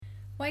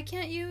Why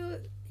can't you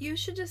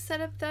should just set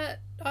up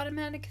that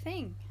automatic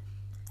thing.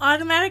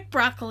 Automatic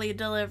broccoli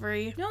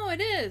delivery. No,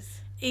 it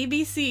is.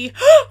 ABC.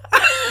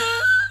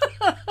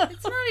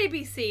 It's not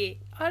ABC.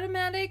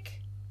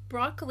 Automatic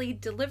broccoli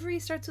delivery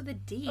starts with a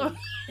D. Oh.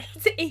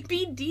 It's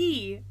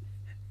ABD.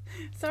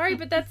 Sorry,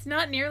 but that's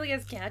not nearly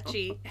as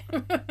catchy.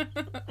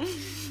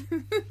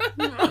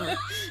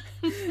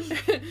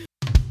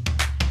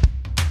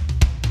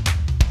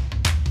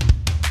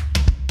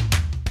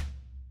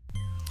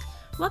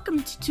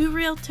 Welcome to Too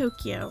Real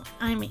Tokyo.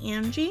 I'm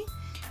Angie.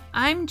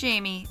 I'm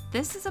Jamie.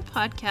 This is a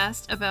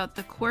podcast about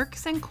the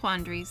quirks and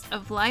quandaries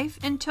of life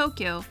in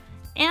Tokyo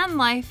and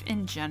life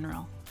in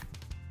general.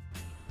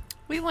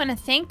 We want to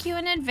thank you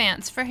in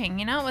advance for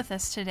hanging out with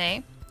us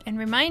today and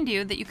remind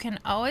you that you can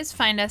always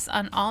find us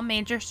on all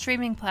major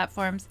streaming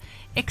platforms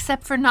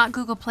except for not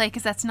Google Play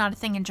because that's not a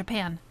thing in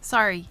Japan.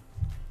 Sorry.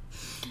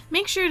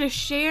 Make sure to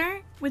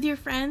share with your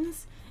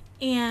friends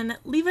and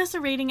leave us a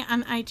rating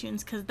on iTunes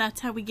because that's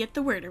how we get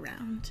the word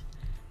around.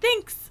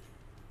 Thanks!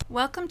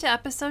 Welcome to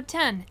episode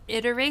 10,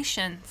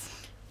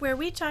 Iterations, where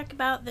we talk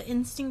about the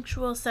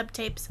instinctual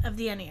subtypes of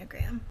the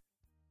Enneagram.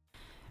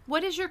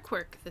 What is your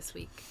quirk this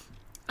week?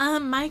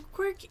 My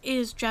quirk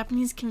is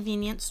Japanese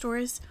convenience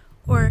stores,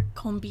 or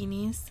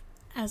konbinis,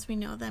 as we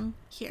know them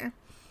here.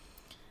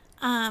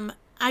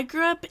 I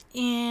grew up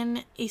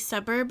in a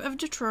suburb of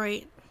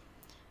Detroit,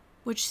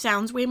 which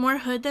sounds way more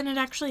hood than it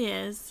actually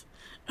is.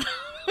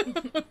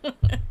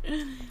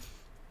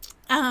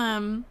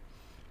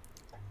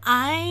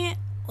 I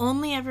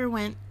only ever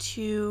went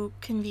to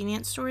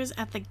convenience stores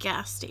at the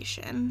gas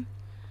station.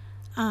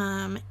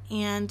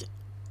 And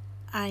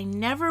I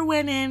never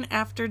went in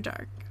after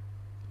dark.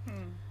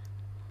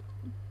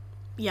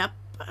 Yep.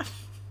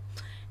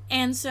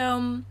 And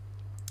so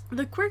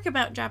the quirk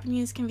about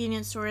Japanese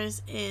convenience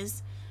stores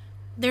is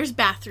there's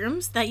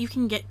bathrooms that you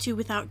can get to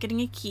without getting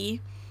a key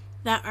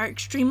that are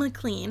extremely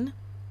clean,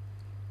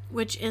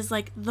 which is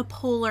like the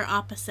polar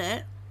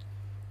opposite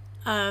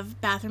of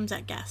bathrooms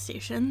at gas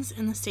stations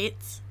in the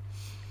States.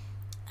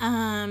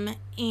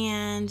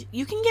 And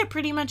you can get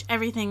pretty much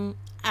everything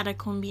at a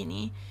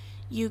konbini.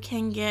 You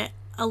can get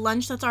a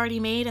lunch that's already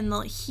made and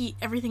they'll heat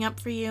everything up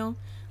for you,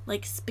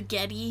 like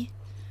spaghetti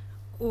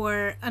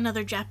or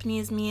another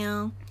Japanese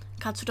meal.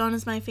 Katsudon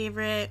is my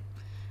favorite.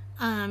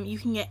 You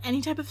can get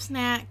any type of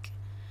snack,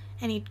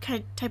 any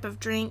type of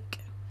drink.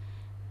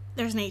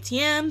 There's an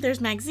ATM, there's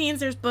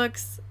magazines, there's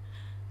books.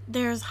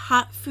 There's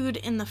hot food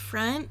in the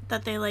front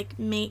that they like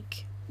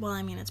make, well,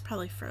 I mean, it's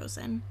probably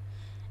frozen,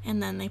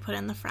 and then they put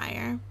in the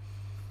fryer.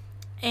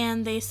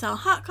 And they sell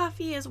hot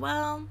coffee as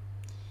well.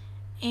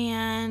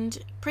 And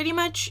pretty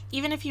much,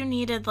 even if you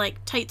needed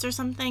like tights or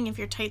something, if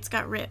your tights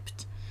got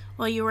ripped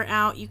while you were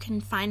out, you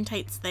can find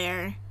tights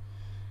there.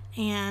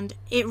 And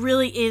it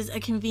really is a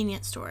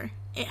convenience store.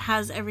 It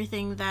has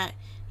everything that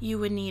you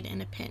would need in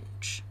a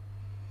pinch.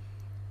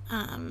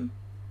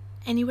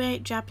 Anyway,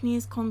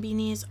 Japanese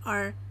konbinis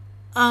are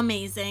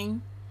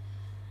amazing,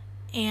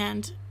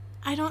 and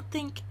I don't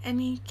think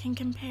any can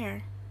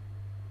compare.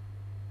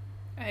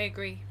 I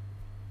agree.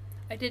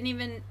 I didn't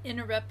even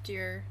interrupt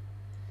your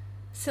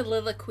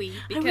soliloquy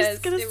because I was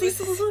gonna say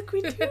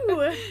soliloquy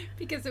too.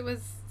 because it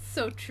was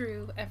so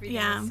true. Everything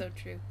was so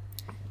true.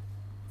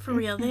 For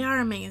real, they are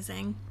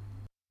amazing.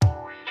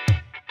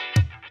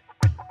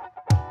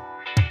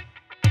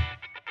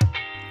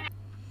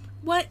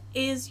 What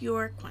is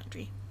your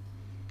quandary?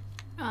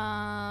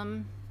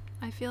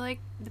 I feel like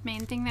the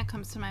main thing that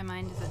comes to my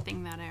mind is a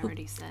thing that I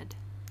already said.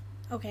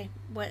 Okay,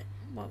 what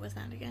was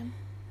that again?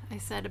 I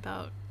said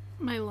about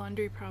my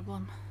laundry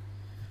problem.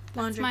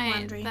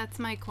 Quandary. That's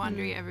my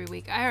quandary every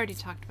week. I already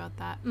talked about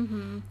that.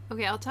 Mm-hmm.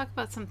 Okay, I'll talk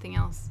about something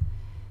else.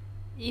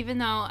 Even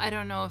though I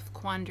don't know if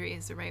quandary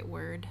is the right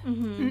word.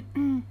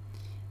 Mm-hmm.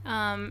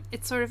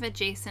 It's sort of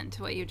adjacent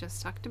to what you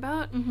just talked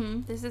about.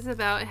 Mm-hmm. This is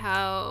about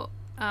how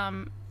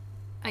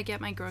I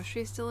get my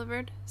groceries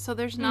delivered. So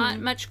there's not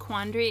much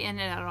quandary in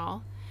it at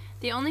all.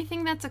 The only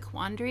thing that's a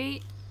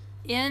quandary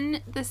in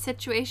this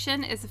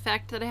situation is the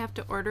fact that I have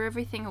to order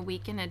everything a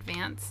week in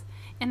advance.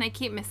 And I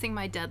keep missing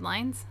my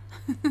deadlines.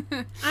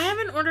 I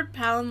haven't ordered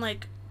PAL in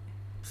like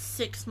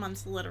 6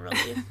 months,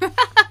 literally.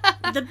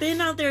 The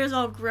bin out there is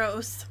all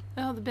gross.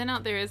 Oh, the bin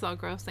out there is all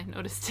gross. I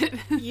noticed it.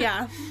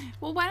 Yeah.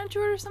 Well, why don't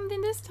you order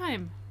something this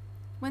time?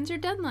 When's your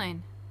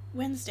deadline?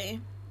 Wednesday.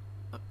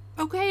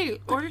 Okay,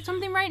 order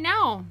something right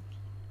now.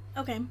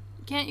 Okay.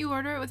 Can't you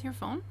order it with your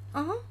phone?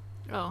 Uh-huh.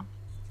 Oh.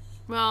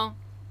 Well.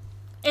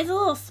 It's a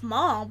little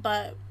small,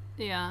 but...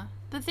 Yeah.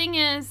 The thing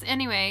is,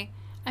 anyway,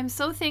 I'm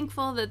so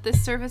thankful that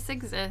this service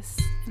exists,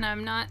 and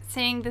I'm not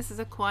saying this is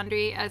a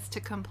quandary as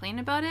to complain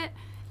about it.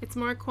 It's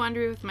more a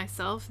quandary with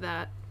myself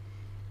that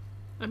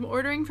I'm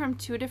ordering from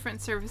 2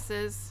 different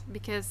services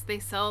because they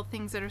sell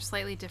things that are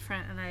slightly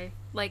different, and I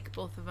like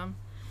both of them.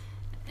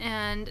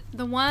 And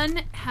the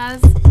one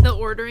has the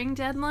ordering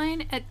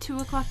deadline at 2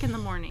 o'clock in the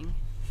morning.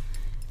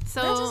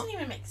 So that doesn't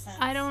even make sense.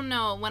 I don't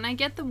know. When I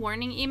get the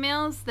warning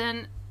emails,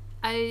 then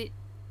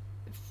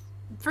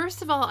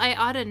first of all, I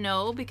ought to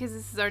know because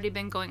this has already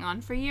been going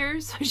on for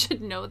years, so I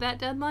should know that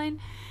deadline.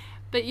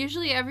 But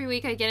usually every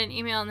week I get an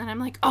email and then I'm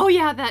like, oh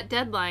yeah, that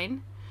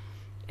deadline.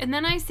 And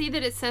then I see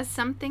that it says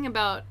something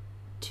about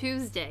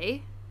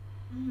Tuesday.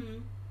 Mm-hmm.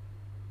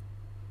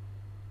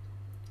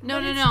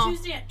 No.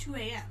 Tuesday at 2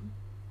 a.m.,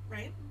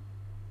 right?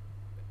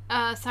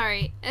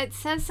 Sorry. It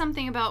says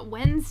something about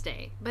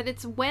Wednesday, but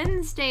it's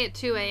Wednesday at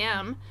 2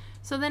 a.m.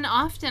 So then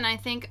often I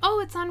think,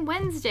 oh, it's on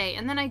Wednesday.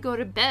 And then I go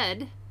to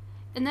bed.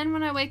 And then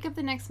when I wake up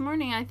the next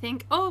morning, I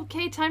think, oh,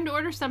 okay, time to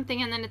order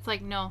something. And then it's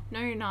like, no,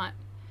 you're not.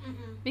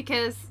 Mm-mm.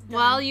 Because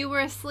while you were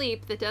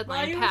asleep, the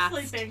deadline passed.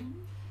 While you were sleeping.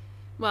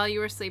 While you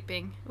were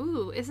sleeping.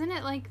 Ooh, isn't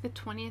it like the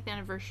 20th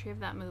anniversary of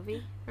that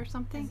movie or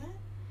something? Is it?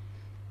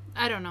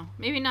 I don't know.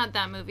 Maybe not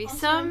that movie.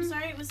 Also, I'm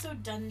sorry it was so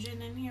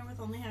dungeon in here with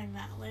only having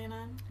that laying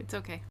on. It's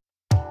okay.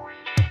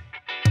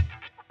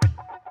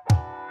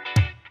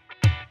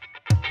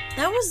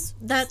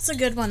 That's a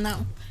good one,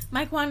 though.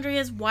 My quandary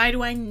is, why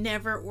do I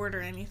never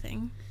order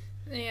anything?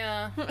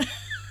 Yeah.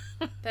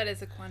 That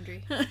is a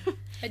quandary.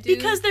 I do.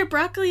 Because their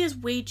broccoli is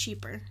way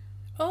cheaper.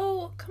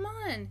 Oh, come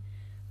on.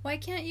 Why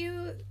can't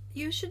you...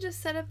 You should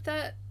just set up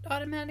that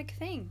automatic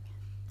thing.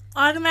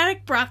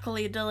 Automatic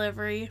broccoli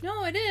delivery.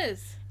 No, it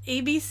is.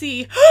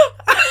 ABC.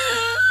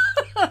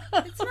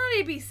 It's not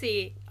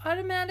ABC.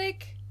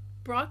 Automatic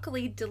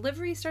broccoli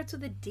delivery starts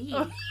with a D.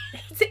 Oh.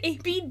 It's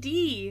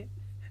ABD.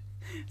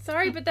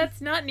 Sorry, but that's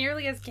not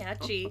nearly as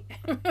catchy.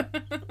 Woohoo!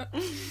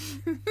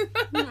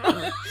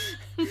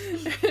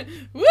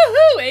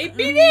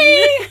 ABD!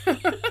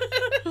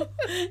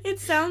 It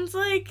sounds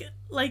like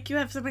you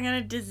have some kind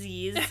of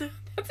disease.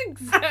 That's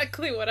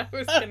exactly what I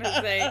was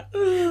gonna say.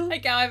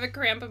 Like how I have a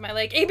cramp in my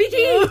leg.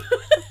 ABD!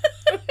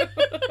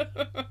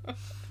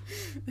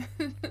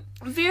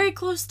 Very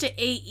close to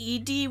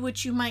AED,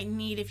 which you might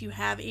need if you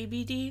have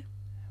ABD.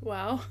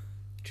 Wow.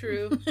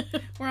 True.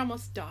 We're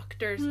almost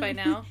doctors by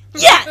now.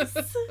 Yes!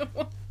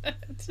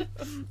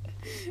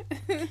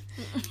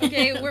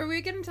 Okay, were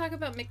we going to talk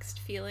about mixed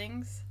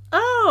feelings?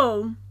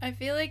 Oh. I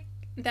feel like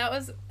that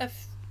was a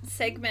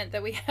segment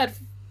that we had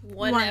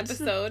one Once.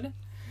 episode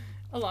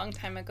a long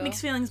time ago.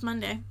 Mixed Feelings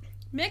Monday.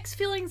 Mixed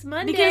Feelings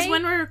Monday. Because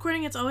when we're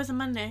recording, it's always a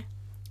Monday.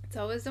 It's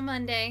always a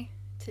Monday.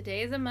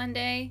 Today is a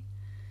Monday.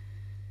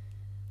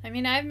 I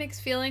mean, I have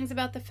mixed feelings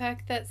about the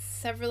fact that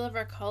several of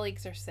our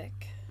colleagues are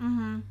sick.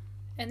 Mm-hmm.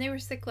 And they were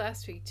sick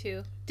last week,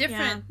 too.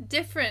 Different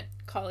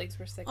colleagues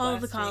were sick All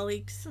last the week.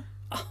 colleagues.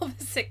 All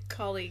the sick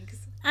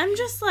colleagues. I'm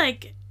just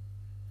like,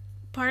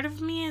 part of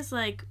me is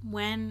like,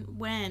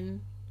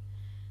 when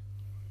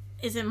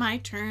is it my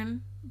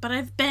turn? But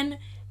I've been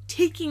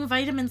taking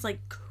vitamins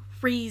like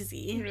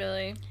crazy.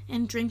 Really?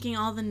 And drinking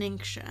all the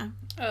Ningxia.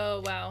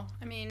 Oh, wow.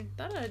 I mean,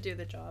 that ought to do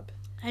the job.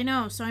 I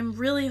know, so I'm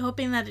really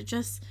hoping that it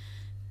just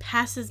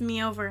passes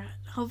me over.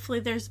 Hopefully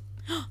there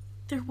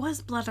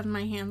was blood on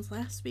my hands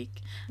last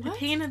week. What? I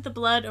painted the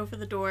blood over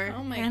the door.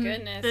 Oh my and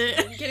goodness.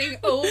 the- You're getting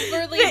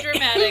overly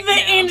dramatic The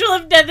now. angel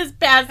of death is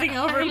passing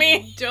over me.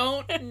 I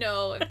don't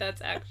know if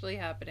that's actually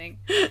happening.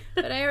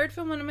 But I heard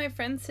from one of my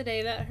friends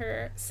today that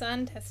her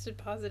son tested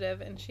positive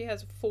and she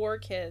has 4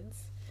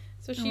 kids.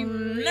 So she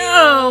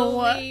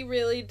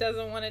really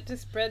doesn't want it to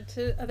spread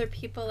to other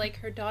people, like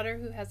her daughter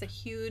who has a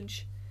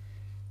huge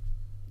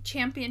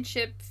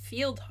championship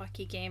field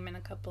hockey game in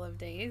a couple of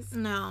days.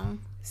 No.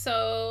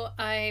 So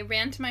I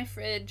ran to my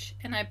fridge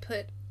and I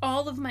put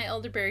all of my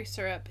elderberry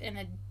syrup in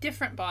a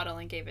different bottle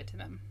and gave it to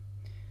them.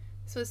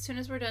 So as soon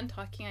as we're done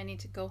talking, I need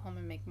to go home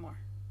and make more.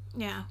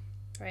 Yeah.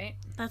 Right?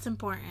 That's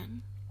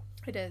important.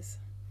 It is.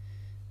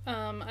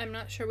 I'm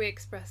not sure we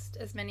expressed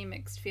as many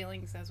mixed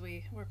feelings as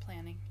we were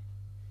planning.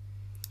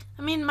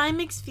 I mean, my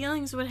mixed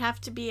feelings would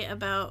have to be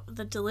about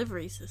the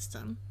delivery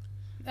system.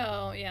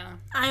 Oh, yeah.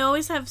 I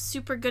always have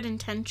super good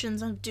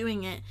intentions of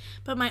doing it,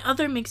 but my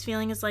other mixed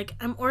feeling is like,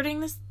 I'm ordering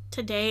this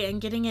today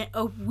and getting it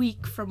a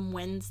week from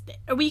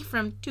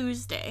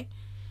Tuesday.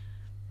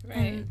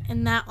 Right.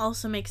 And that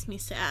also makes me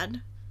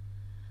sad.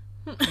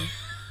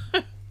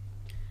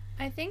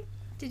 I think,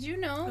 did you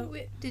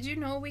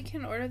know we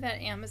can order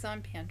that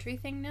Amazon pantry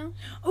thing now?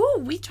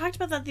 Oh, we talked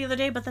about that the other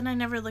day, but then I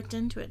never looked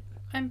into it.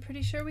 I'm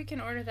pretty sure we can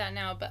order that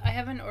now, but I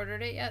haven't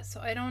ordered it yet, so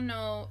I don't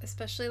know,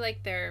 especially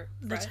like their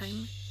fresh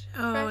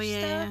Oh, yeah,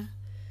 stuff. yeah.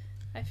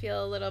 I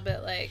feel a little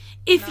bit like,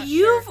 If not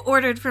you've sure.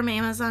 ordered from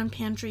Amazon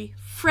Pantry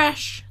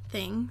fresh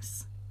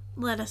things,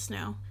 let us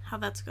know how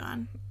that's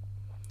gone.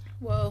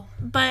 Whoa.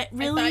 But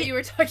really, I thought you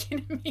were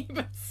talking to me,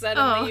 but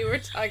suddenly you were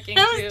talking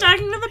to... I was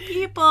talking to the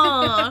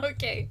people.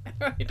 Okay.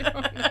 I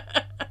don't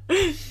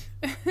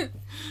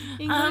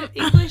know.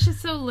 English is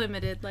so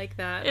limited like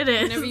that. It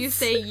is. Whenever you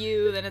say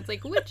you, then it's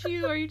like, which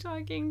you are you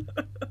talking?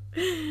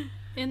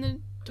 In the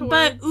towards?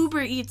 But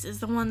Uber Eats is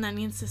the one that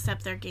needs to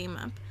step their game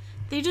up.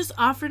 They just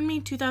offered me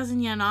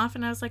 2,000 yen off,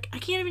 and I was like, I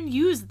can't even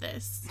use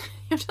this.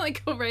 You have to,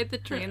 like, go ride the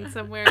train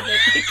somewhere that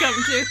they come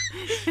to.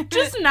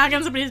 Just knock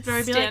on somebody's door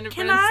and be Stand like,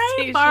 in can front of the I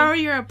station." borrow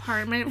your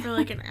apartment for,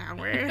 like, an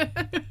hour?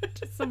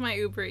 Just so my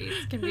Uber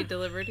Eats can be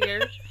delivered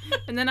here.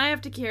 And then I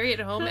have to carry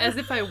it home as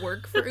if I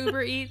work for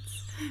Uber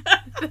Eats.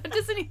 That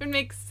doesn't even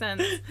make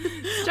sense.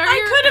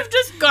 I could have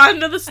just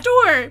gone to the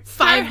store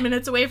 5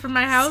 minutes away from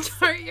my house.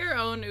 Start your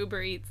own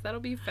Uber Eats.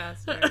 That'll be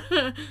faster.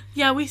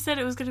 Yeah, we said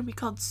it was going to be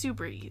called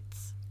Super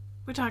Eats.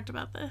 We talked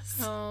about this.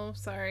 Oh,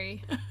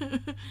 sorry.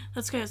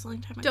 That's okay. It's a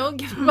long time ago. Don't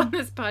give up on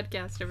this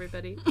podcast,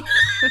 everybody.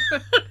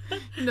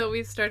 Though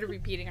we've started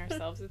repeating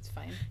ourselves, it's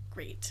fine.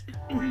 Great.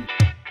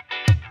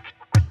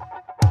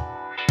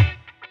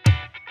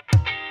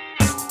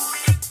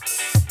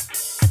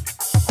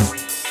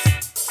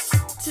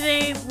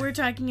 Today we're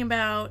talking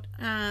about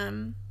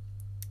nope,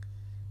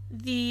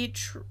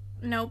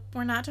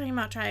 we're not talking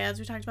about triads.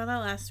 We talked about that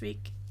last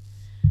week.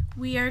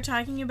 We are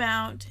talking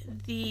about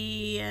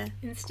the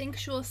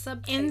instinctual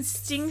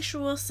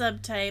subtypes.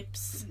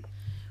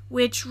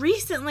 Which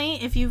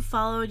recently, if you've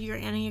followed your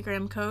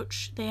Enneagram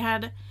coach, they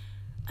had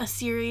a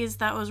series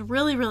that was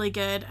really, really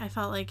good. I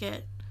felt like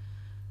it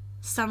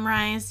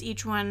summarized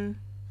each one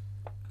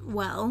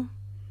well.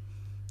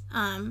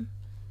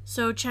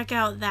 So check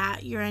out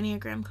that. Your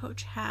Enneagram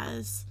coach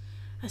has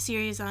a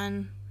series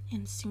on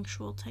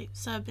sub-instinctual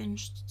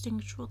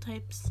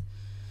types.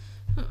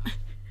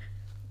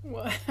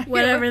 What?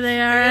 Whatever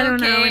they are, I don't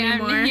know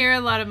anymore. I hear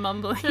a lot of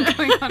mumbling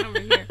going on over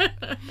here.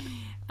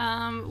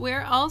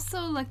 We're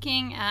also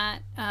looking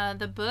at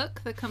the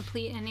book, The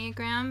Complete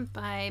Enneagram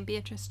by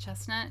Beatrice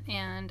Chestnut,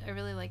 and I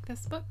really like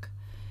this book.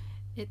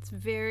 It's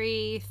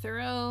very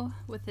thorough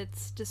with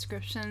its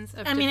descriptions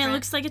of it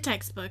looks like a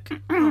textbook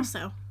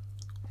also.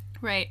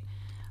 Right.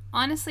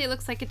 Honestly, it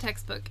looks like a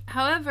textbook.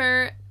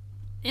 However,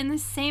 in the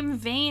same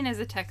vein as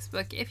a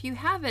textbook, if you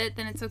have it,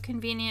 then it's so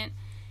convenient.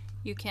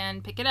 You can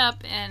pick it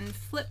up and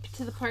flip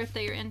to the part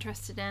that you're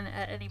interested in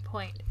at any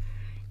point.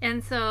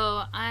 And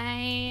so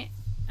I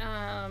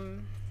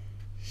am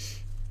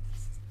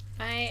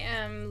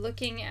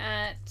looking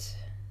at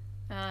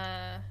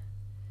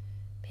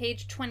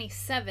page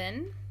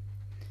 27,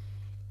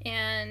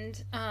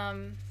 and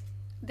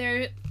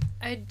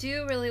I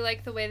do really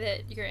like the way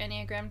that your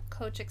Enneagram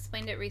coach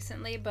explained it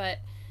recently, but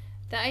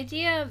the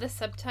idea of the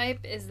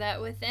subtype is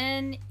that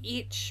within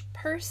each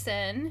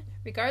person,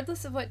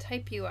 regardless of what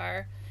type you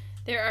are,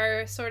 there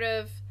are sort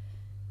of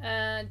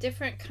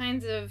different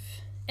kinds of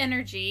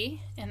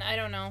energy, and I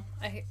don't know,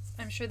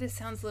 I'm sure this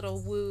sounds a little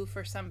woo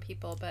for some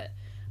people, but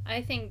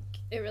I think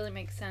it really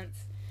makes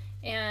sense.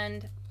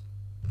 And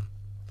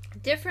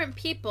different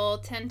people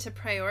tend to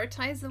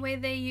prioritize the way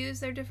they use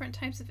their different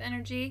types of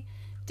energy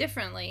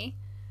differently,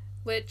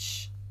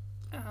 which,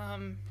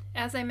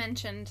 as I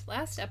mentioned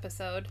last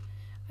episode,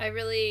 I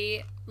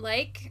really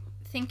like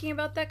thinking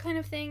about that kind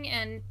of thing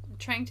and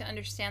trying to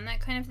understand that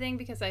kind of thing,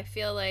 because I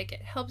feel like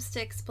it helps to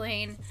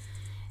explain,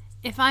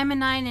 if I'm a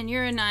 9 and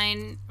you're a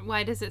 9,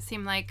 why does it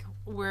seem like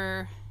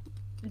we're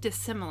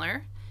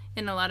dissimilar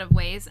in a lot of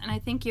ways? And I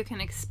think you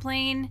can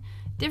explain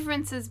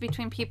differences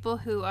between people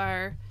who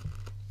are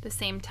the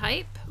same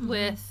type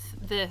with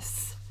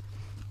this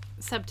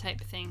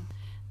subtype thing.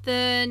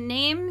 The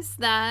names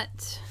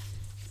that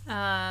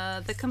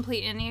the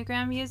Complete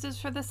Enneagram uses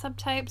for the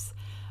subtypes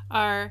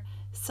are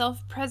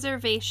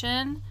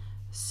self-preservation,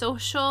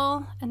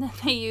 social, and then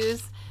they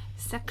use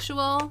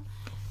sexual,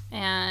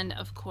 and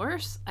of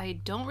course I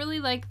don't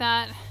really like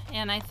that,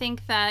 and I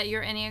think that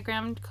your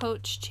Enneagram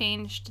coach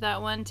changed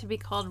that one to be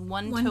called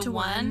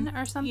one-to-one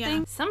or something.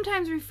 Yeah.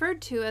 Sometimes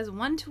referred to as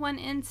one-to-one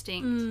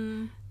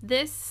instinct.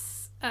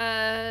 This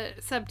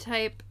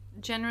subtype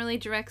generally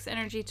directs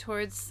energy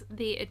towards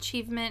the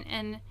achievement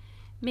and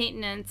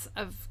maintenance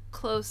of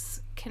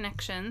close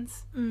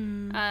connections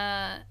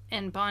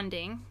and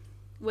bonding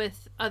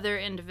with other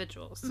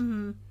individuals.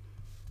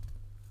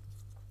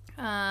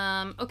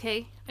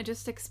 Okay, I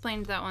just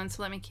explained that one,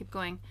 so let me keep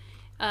going.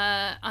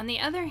 On the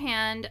other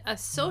hand, a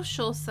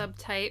social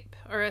subtype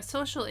or a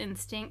social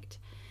instinct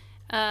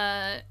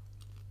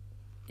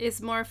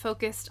is more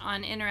focused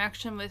on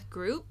interaction with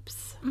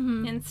groups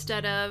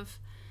instead of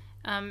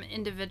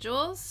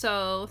individuals.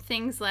 So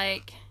things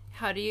like,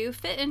 how do you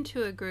fit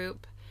into a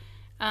group?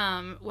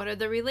 What are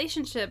the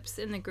relationships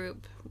in the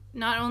group?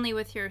 Not only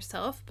with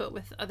yourself, but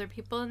with other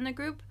people in the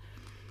group.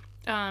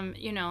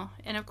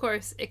 And of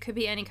course, it could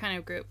be any kind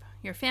of group.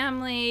 Your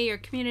family, your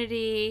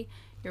community,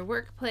 your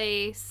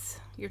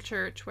workplace, your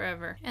church,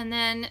 wherever. And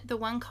then the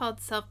one called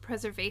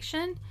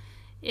self-preservation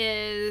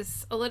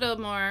is a little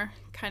more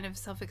kind of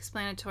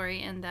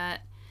self-explanatory in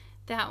that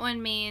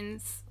one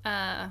means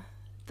the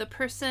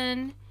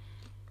person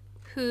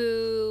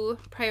who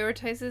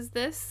prioritizes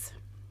this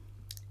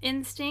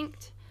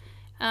instinct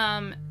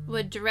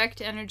would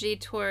direct energy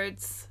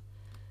towards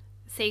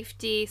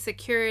safety,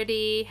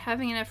 security,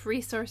 having enough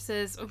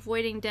resources,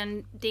 avoiding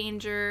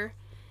danger,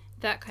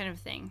 that kind of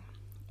thing.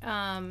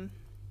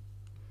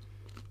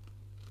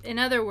 In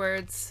other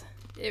words,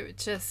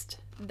 it's just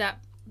that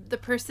the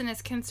person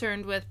is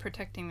concerned with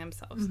protecting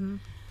themselves.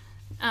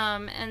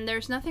 And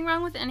there's nothing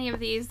wrong with any of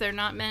these. They're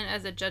not meant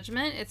as a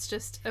judgment. It's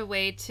just a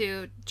way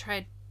to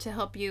try to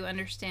help you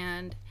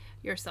understand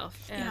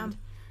yourself and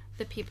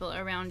the people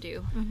around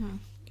you.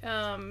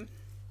 Mm-hmm.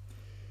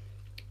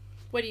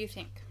 What do you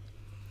think?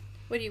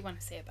 What do you want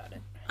to say about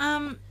it?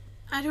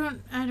 I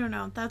don't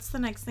know. That's the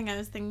next thing I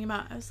was thinking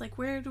about. I was like,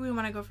 where do we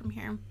want to go from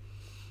here?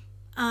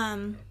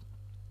 I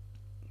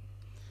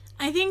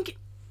think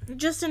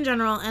just in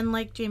general, and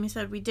like Jamie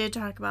said, we did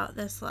talk about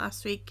this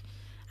last week,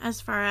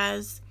 as far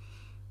as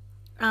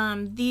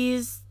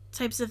these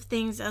types of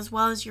things, as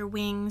well as your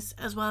wings,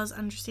 as well as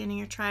understanding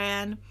your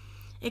triad,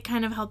 it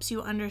kind of helps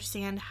you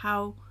understand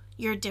how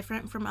you're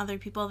different from other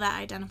people that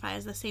identify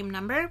as the same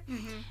number.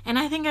 Mm-hmm. And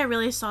I think I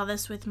really saw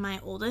this with my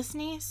oldest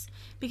niece,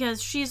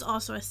 because she's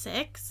also a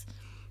 6.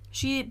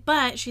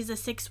 But she's a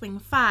 6 wing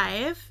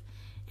 5,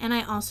 and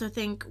I also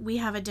think we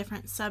have a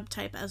different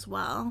subtype as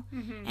well.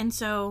 Mm-hmm. And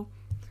so,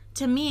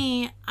 to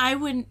me,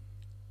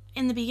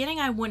 in the beginning,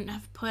 I wouldn't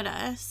have put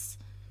us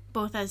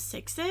both as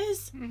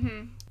 6s.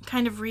 Mm-hmm.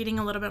 Kind of reading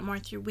a little bit more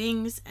through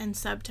wings and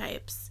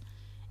subtypes,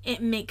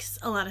 it makes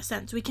a lot of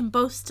sense. We can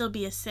both still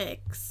be a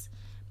 6,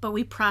 but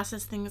we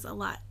process things a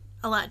lot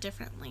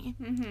differently.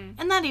 Mm-hmm.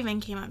 And that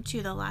even came up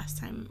too the last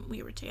time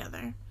we were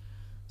together.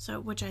 So,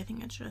 which I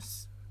think it's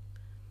just,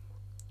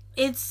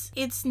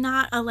 it's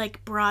not a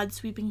like broad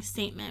sweeping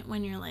statement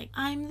when you're like,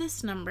 I'm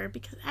this number,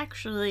 because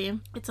actually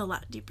it's a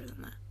lot deeper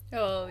than that.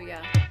 Oh,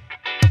 yeah.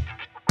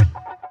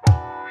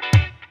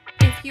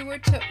 If you were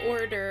to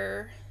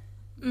order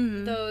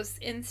those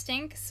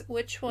instincts,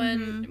 which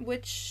one,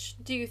 which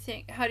do you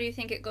think, how do you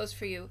think it goes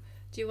for you?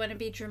 Do you want to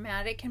be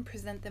dramatic and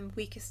present them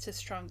weakest to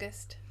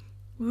strongest?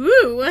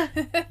 Woo!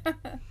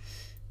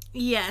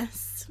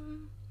 Yes.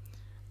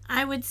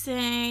 I would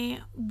say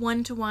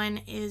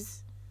 1-to-1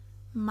 is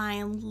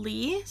my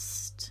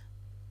least.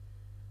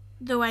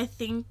 Though I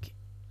think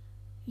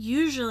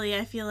usually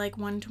I feel like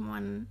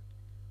 1-to-1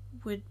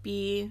 would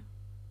be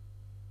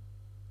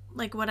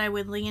like what I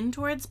would lean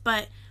towards,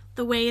 but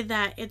the way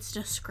that it's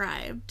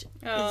described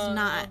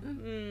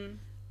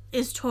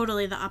is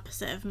totally the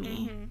opposite of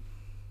me.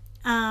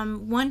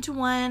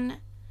 1-to-1,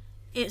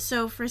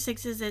 so for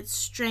 6s it's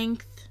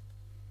strength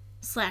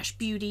 /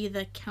 beauty,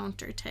 the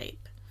counter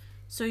type.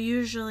 So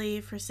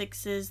usually for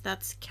 6s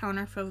that's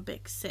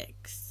counterphobic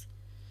 6.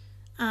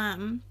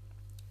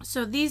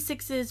 So these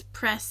 6s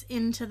press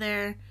into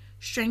their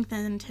strength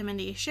and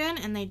intimidation,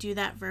 and they do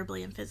that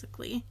verbally and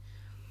physically.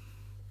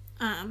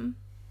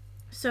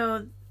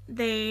 So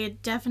they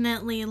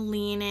definitely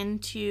lean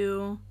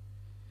into,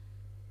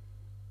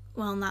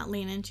 well, not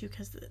lean into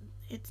because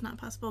it's not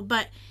possible,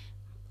 but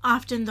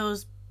often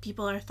those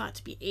people are thought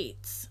to be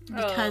 8s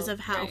because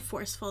of how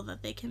forceful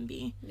that they can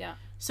be. Yeah.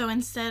 So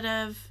instead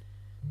of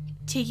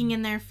taking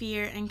in their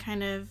fear and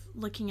kind of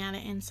looking at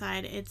it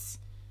inside, it's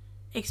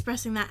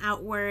expressing that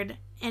outward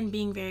and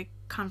being very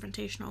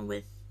confrontational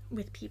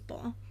with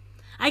people.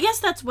 I guess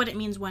that's what it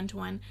means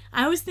 1-to-1.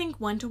 I always think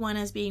 1-to-1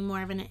 as being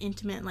more of an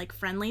intimate, like,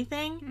 friendly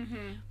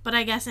thing. But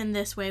I guess in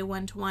this way,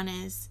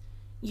 1-to-1 is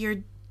you're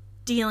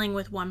dealing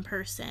with one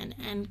person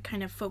and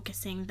kind of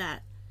focusing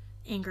that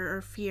anger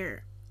or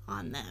fear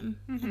on them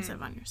instead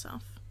of on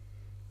yourself.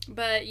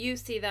 But you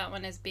see that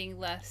one as being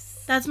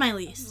less... That's my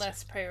least.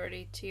 Less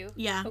priority to you?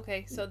 Yeah.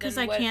 Okay, so then because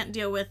I can't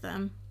deal with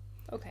them.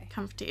 Okay.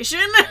 Confrontation.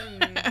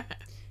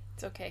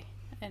 It's okay.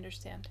 I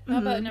understand. How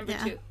about number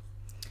 2?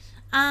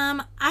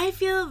 I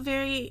feel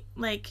very,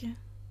 like,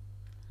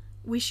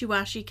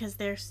 wishy-washy because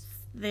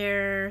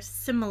they're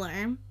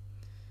similar.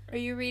 Are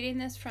you reading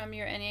this from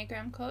your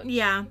Enneagram coach?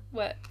 Yeah.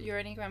 What?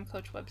 Your Enneagram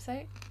coach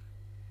website?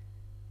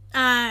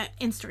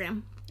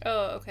 Instagram.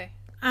 Oh, okay.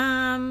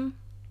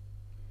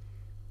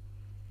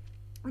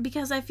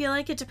 Because I feel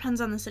like it depends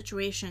on the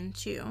situation,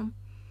 too.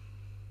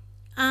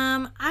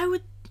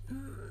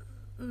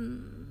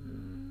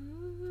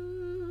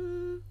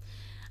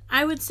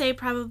 I would say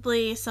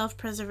probably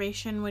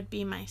self-preservation would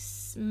be my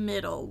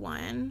middle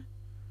one.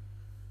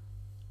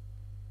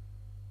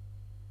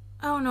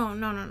 Oh, no. I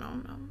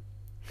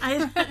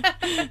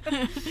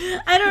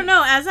don't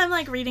know. As I'm,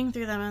 like, reading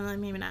through them, I'm like,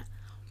 maybe not.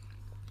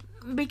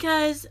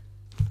 Because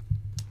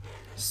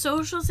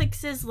social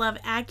 6s love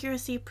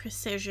accuracy,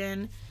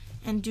 precision,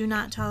 and do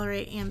not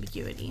tolerate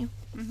ambiguity.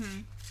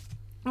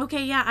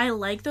 Okay, yeah, I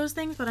like those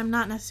things, but I'm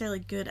not necessarily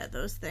good at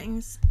those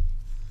things.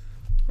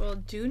 Well,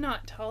 do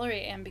not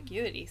tolerate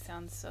ambiguity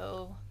sounds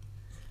so...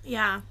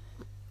 Yeah.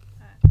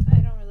 I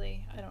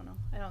don't know.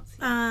 I don't see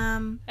it.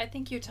 I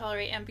think you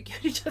tolerate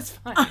ambiguity just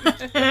fine.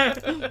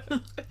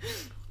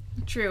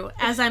 True.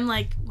 As I'm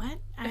like, what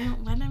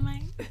am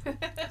I?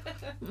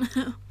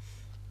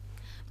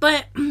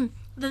 But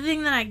the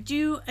thing that I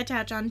do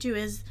attach onto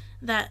is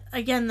that,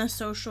 again, the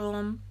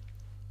social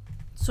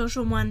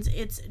ones,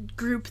 it's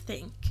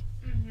groupthink.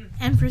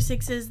 And for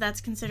 6s,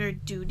 that's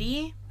considered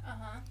duty.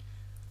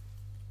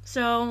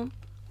 So,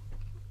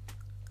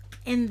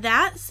 in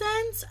that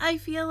sense, I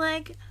feel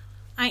like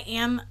I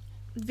am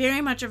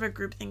very much of a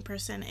groupthink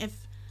person.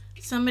 If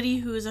somebody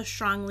who is a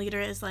strong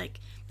leader is like,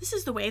 this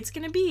is the way it's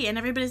going to be, and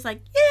everybody's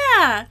like,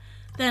 yeah,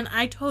 then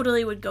I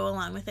totally would go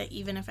along with it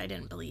even if I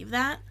didn't believe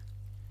that.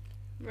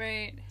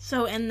 Right.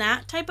 So in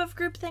that type of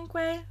groupthink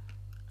way,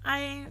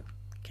 I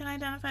can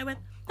identify with.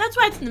 That's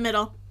why it's in the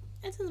middle.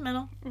 It's in the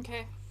middle.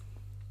 Okay.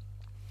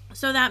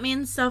 So that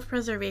means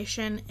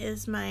self-preservation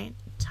is my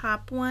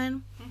top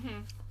one.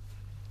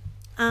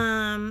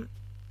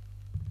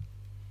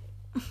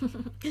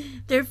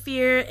 Their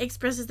fear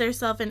expresses their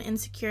self in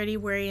insecurity,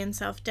 worry, and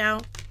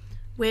self-doubt,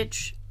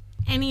 which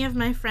any of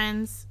my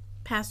friends,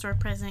 past or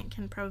present,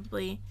 can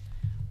probably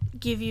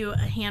give you a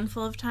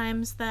handful of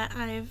times that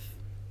I've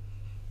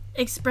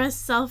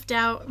expressed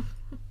self-doubt.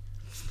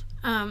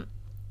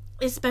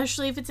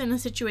 Especially if it's in a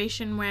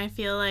situation where I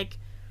feel like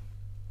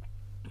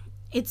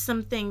it's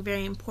something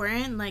very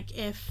important, like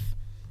if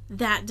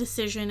that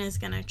decision is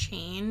going to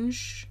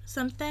change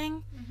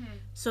something.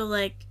 So,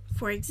 like,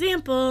 for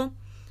example,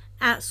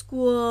 at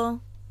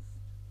school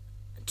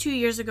 2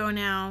 years ago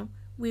now,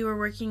 we were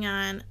working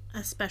on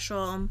a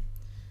special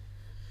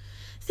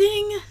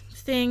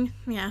thing.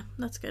 Yeah,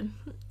 that's good.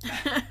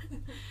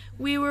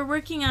 We were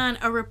working on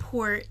a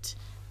report.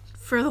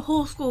 For the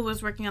whole school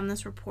was working on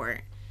this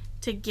report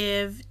to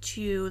give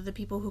to the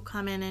people who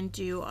come in and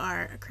do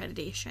our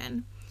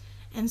accreditation.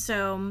 And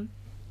so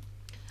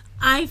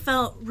I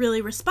felt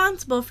really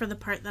responsible for the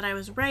part that I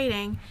was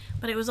writing,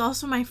 but it was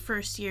also my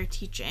first year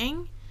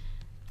teaching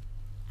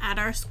at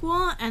our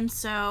school, and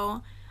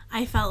so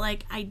I felt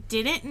like I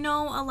didn't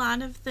know a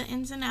lot of the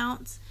ins and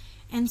outs,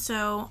 and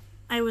so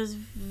I was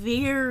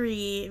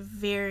very,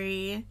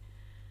 very,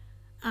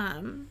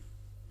 I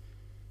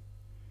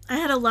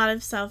had a lot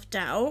of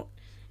self-doubt,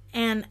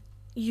 and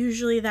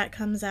usually that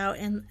comes out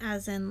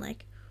as in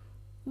like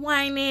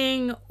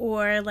whining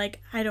or like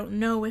I don't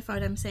know if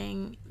what I'm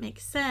saying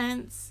makes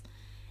sense.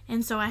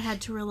 And so I had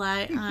to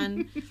rely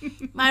on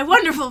my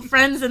wonderful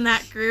friends in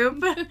that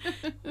group,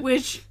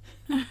 which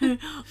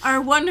our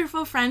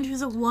wonderful friend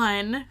who's a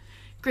 1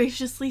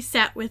 graciously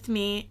sat with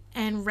me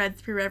and read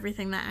through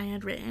everything that I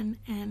had written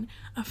and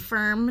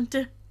affirmed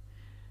 /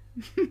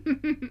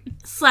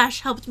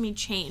 helped me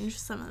change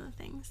some of the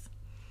things.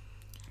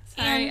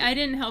 Sorry, I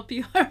didn't help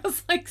you. I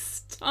was like,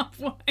 stop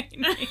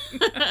whining.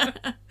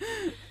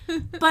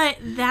 But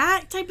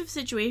that type of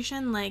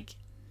situation, like,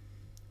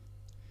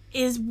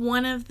 is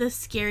one of the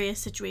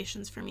scariest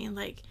situations for me.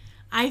 Like,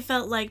 I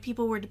felt like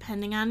people were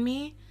depending on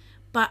me,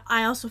 but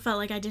I also felt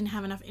like I didn't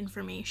have enough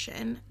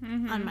information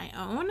on my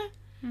own.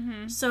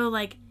 So,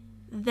 like,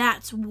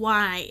 that's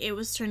why it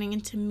was turning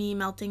into me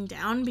melting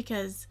down,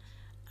 because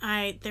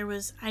I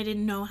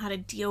didn't know how to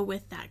deal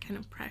with that kind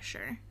of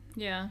pressure.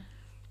 Yeah.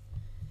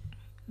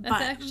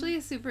 That's actually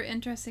a super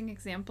interesting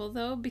example,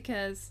 though,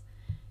 because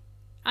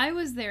I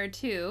was there,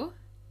 too,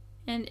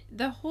 and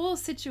the whole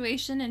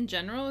situation in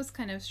general was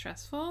kind of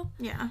stressful.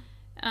 Yeah.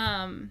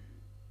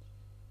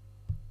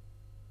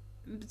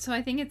 So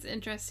I think it's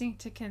interesting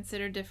to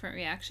consider different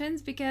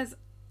reactions, because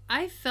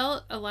I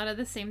felt a lot of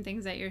the same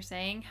things that you're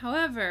saying.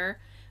 However,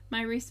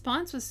 my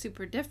response was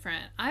super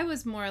different. I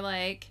was more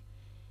like,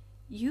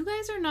 you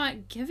guys are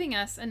not giving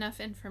us enough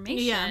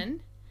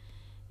information.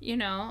 You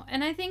know,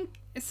 and I think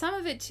some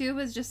of it too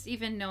was just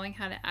even knowing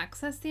how to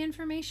access the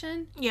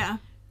information. Yeah.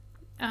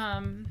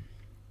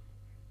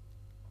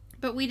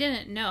 But we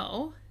didn't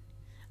know.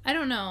 I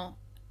don't know.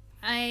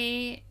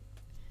 I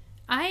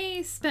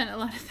spent a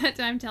lot of that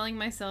time telling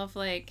myself,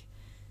 like,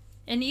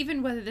 and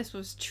even whether this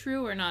was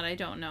true or not, I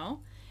don't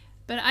know.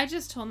 But I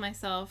just told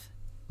myself,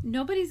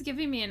 nobody's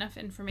giving me enough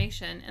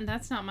information, and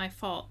that's not my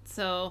fault.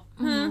 So,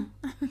 But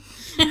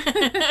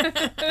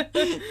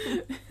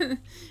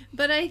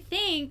I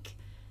think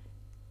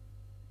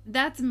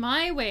that's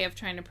my way of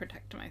trying to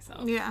protect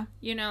myself. Yeah.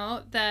 You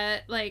know,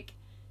 that, like,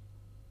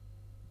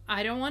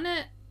 I don't want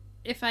to,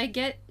 if I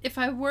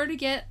were to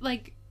get,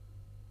 like,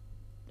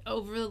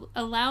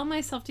 allow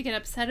myself to get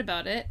upset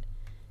about it,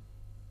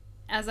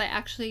 as I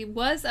actually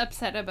was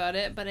upset about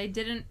it, but I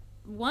didn't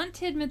want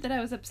to admit that I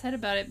was upset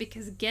about it,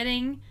 because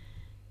getting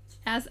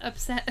as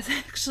upset as I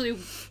actually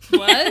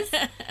was,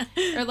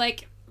 or,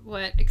 like,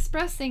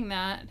 expressing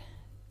that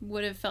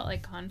would have felt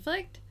like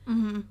conflict.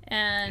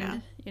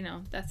 And, you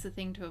know, that's the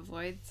thing to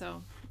avoid.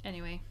 So,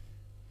 anyway,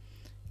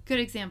 good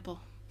example.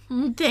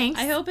 Thanks.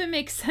 I hope it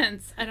makes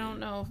sense. I don't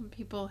know if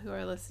people who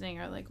are listening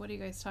are like, what are you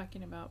guys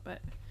talking about?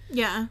 But,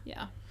 yeah.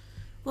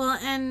 Well,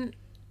 and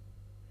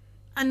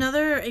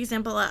another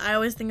example that I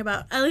always think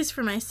about, at least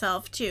for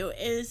myself, too,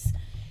 is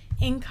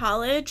in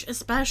college,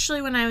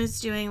 especially when I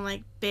was doing,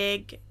 like,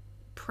 big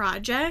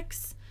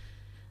projects,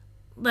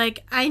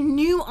 like, I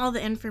knew all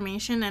the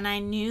information, and I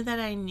knew that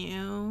I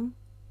knew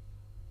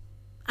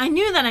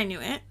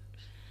it,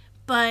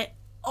 but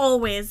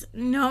always,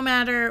 no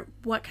matter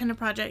what kind of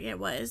project it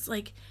was,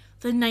 like,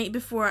 the night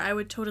before, I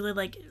would totally,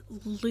 like,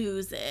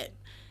 lose it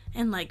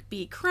and, like,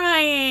 be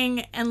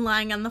crying and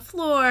lying on the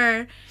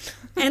floor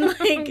and,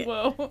 like,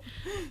 whoa.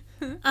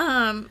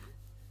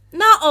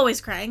 Not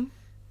always crying,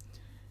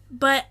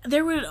 but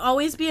there would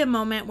always be a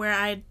moment where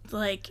I'd,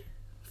 like,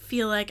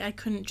 feel like I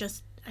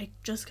just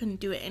couldn't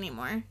do it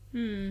anymore.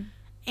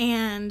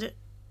 And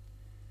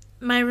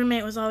my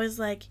roommate was always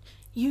like,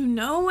 you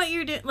know what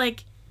you're doing,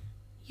 like,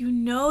 you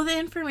know the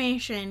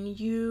information,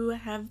 you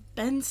have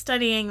been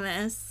studying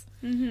this,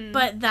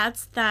 but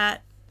that's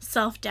that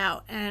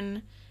self-doubt.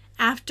 And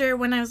after,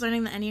 when I was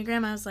learning the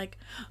Enneagram, I was like,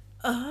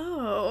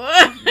 oh.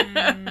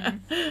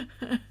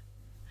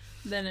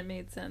 Then it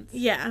made sense.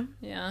 Yeah.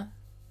 Yeah.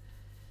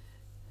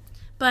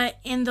 But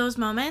in those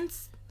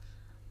moments,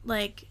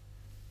 like,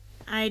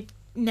 I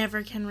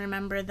never can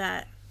remember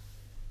that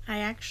I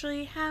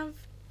actually have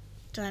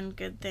done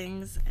good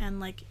things and,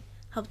 like,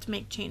 helped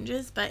make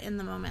changes. But in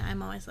the moment,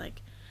 I'm always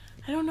like,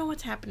 I don't know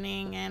what's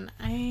happening, and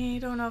I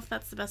don't know if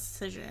that's the best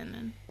decision.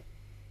 And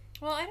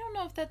well, I don't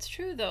know if that's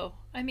true, though.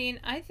 I mean,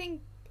 I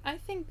think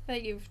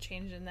that you've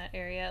changed in that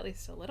area at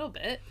least a little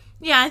bit.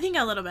 yeah, I think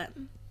a little bit.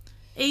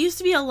 It used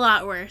to be a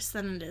lot worse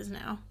than it is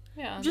now.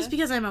 Yeah. Just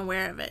because I'm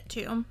aware of it,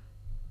 too.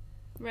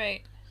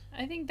 Right.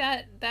 I think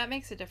that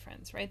makes a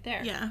difference right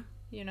there. Yeah.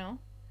 You know?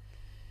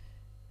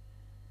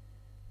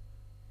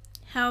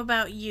 How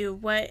about you?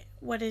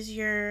 What is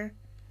your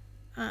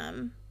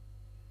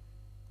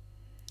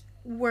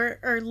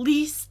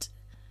least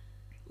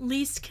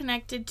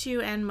connected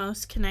to and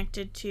most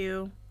connected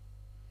to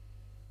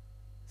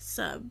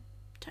subtype?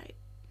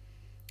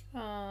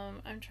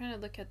 I'm trying to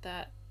look at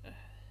that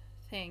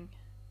thing.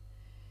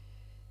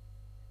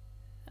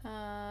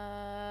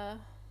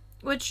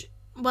 Which,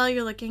 while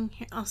you're looking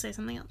here, I'll say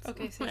something else.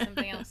 Okay, say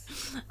something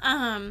else.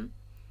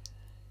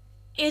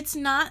 It's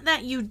not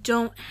that you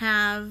don't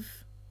have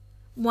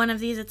one of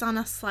these, it's on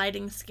a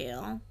sliding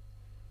scale.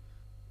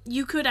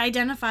 You could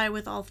identify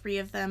with all three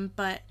of them,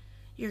 but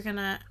you're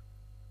gonna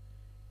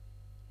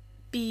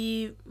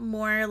be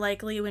more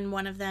likely in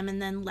one of them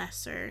and then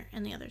lesser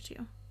in the other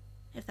two.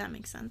 If that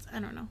makes sense. I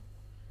don't know.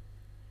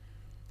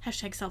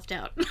 Hashtag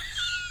self-doubt.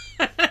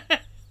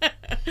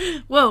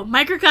 Whoa,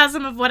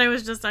 microcosm of what I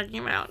was just talking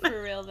about.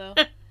 For real, though.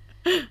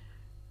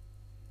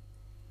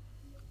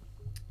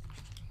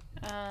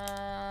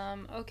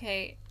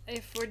 Okay,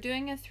 if we're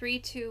doing a 3,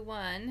 2,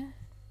 1,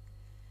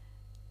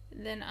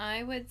 then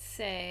I would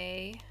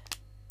say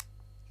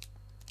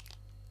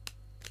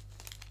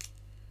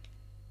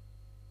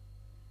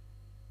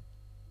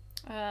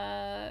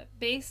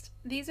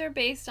these are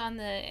based on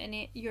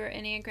your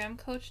Enneagram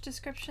coach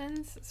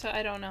descriptions, so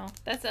I don't know.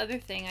 That's the other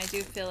thing. I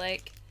do feel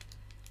like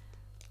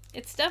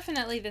it's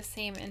definitely the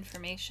same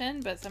information,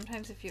 but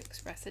sometimes if you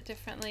express it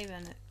differently,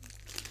 then it...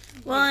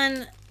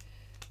 Well,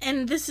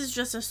 and this is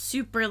just a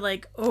super,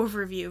 like,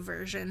 overview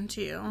version,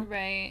 too.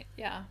 Right,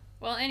 yeah.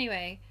 Well,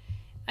 anyway,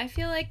 I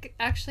feel like,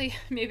 actually,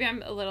 maybe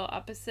I'm a little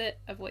opposite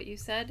of what you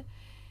said.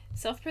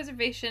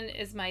 Self-preservation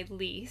is my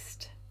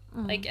least.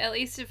 Mm. Like, at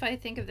least if I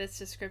think of this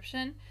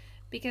description,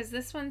 because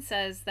this one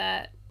says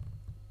that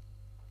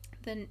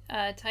the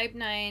type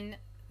 9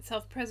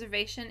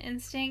 self-preservation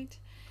instinct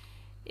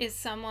is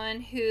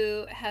someone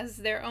who has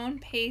their own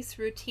pace,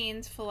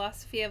 routines,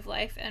 philosophy of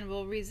life, and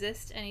will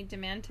resist any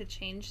demand to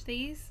change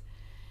these.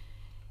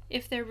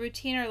 If their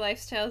routine or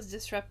lifestyle is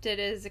disrupted,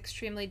 it is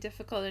extremely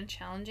difficult and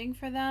challenging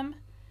for them.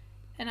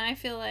 And I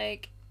feel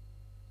like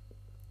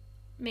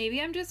maybe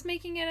I'm just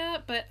making it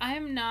up, but I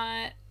don't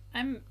know.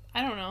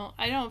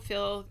 I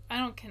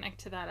don't connect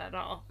to that at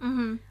all.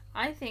 Mm-hmm.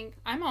 I think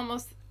I'm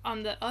almost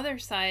on the other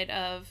side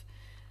of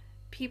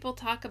people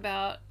talk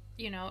about,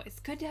 it's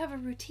good to have a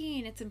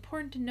routine. It's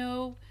important to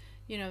know,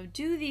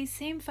 do these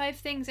same 5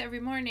 things every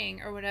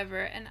morning or whatever.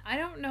 And I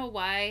don't know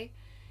why.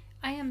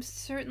 I am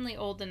certainly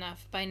old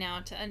enough by now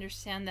to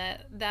understand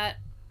that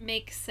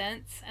makes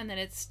sense and that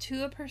it's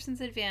to a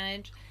person's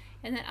advantage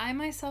and that I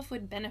myself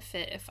would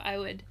benefit if I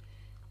would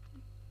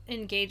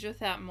engage with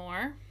that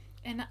more.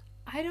 And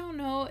I don't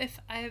know if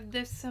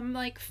there's some,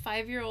 like,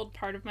 5-year-old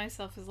part of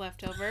myself is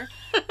left over.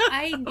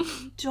 I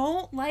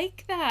don't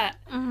like that.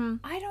 Mm-hmm.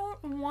 I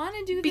don't want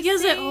to do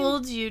because it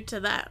holds you to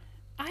that.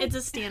 It's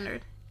a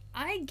standard.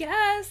 I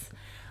guess.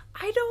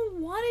 I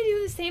don't want to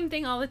do the same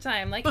thing all the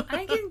time. Like,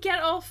 I can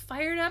get all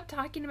fired up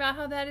talking about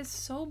how that is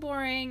so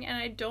boring and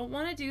I don't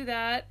want to do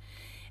that.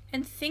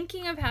 And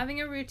thinking of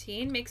having a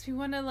routine makes me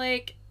want to,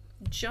 like,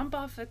 jump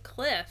off a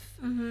cliff.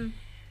 Mm-hmm.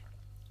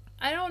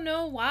 I don't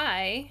know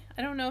why.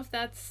 I don't know if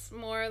that's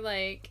more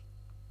like,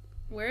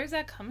 where is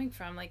that coming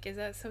from? Like, is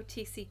that so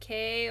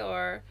TCK,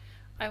 or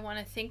I want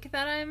to think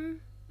that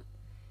I'm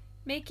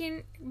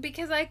making,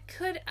 because I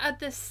could at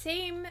the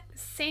same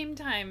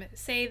time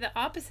say the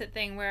opposite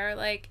thing where,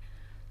 like,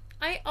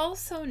 I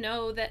also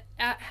know that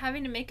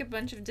having to make a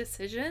bunch of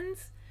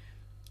decisions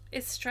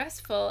is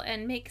stressful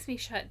and makes me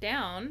shut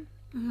down.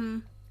 Mm-hmm.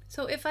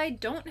 So if I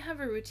don't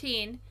have a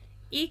routine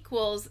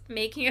equals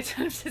making a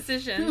ton of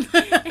decisions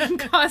and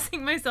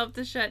causing myself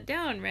to shut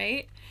down,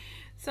 right?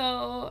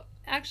 So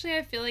actually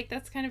I feel like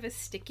that's kind of a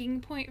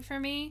sticking point for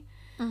me.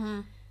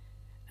 Mm-hmm.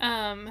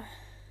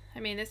 I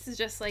mean, this is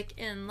just like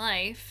in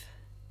life.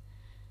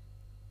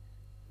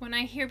 When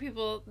I hear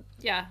people,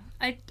 yeah,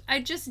 I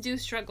just do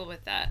struggle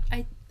with that.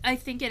 I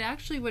think it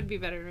actually would be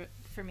better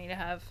for me to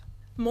have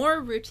more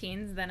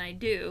routines than I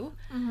do.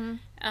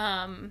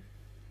 Mm-hmm.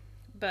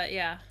 But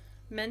yeah,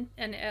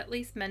 and at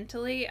least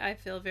mentally, I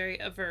feel very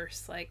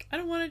averse. Like, I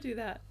don't want to do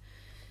that.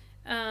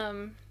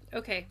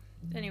 Okay.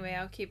 Anyway,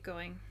 I'll keep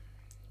going.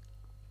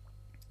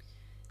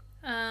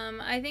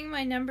 I think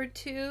my number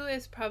 2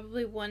 is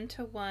probably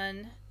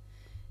 1-to-1.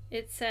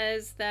 It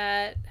says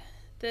that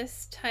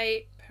this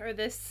type, or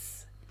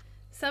this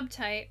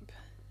subtype,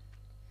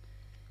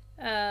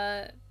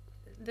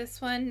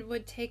 this one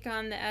would take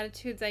on the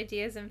attitudes,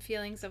 ideas, and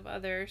feelings of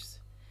others.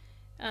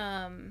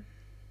 And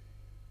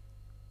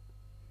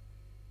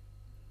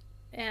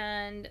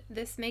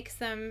this makes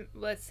them,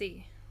 let's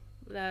see,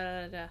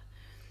 they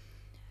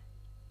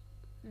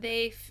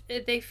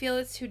feel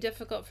it's too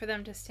difficult for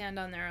them to stand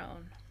on their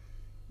own.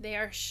 They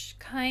are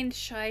kind,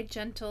 shy,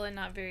 gentle, and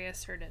not very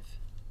assertive.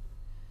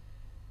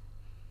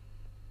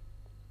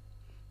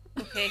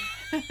 Okay.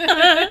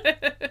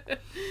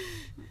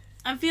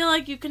 I feel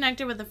like you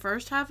connected with the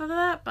first half of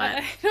that,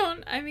 but...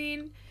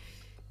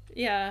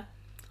 yeah.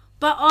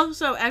 But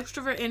also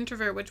extrovert,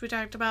 introvert, which we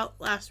talked about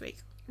last week.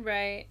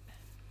 Right.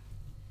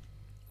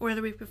 Or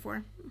the week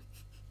before.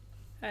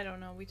 I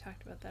don't know. We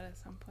talked about that at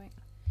some point.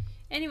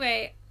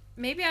 Anyway,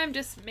 maybe I'm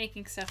just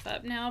making stuff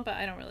up now, but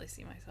I don't really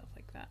see myself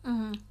like that.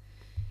 Mm-hmm.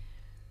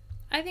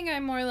 I think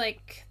I'm more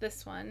like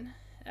this one.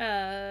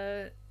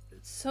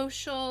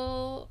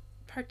 Social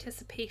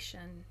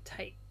participation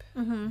type.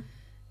 Mm-hmm.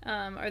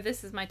 Or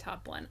this is my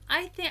top one.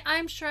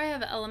 I'm sure I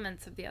have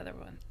elements of the other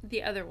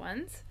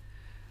ones.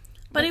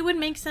 But it would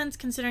make sense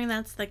considering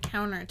that's the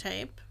counter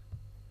type.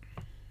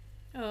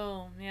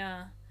 Oh,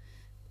 yeah.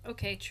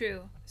 Okay,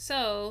 true.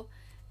 So,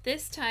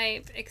 this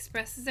type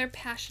expresses their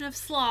passion of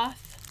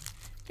sloth.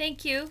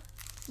 Thank you.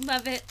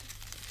 Love it.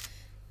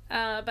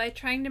 By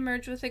trying to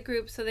merge with a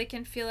group so they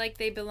can feel like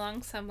they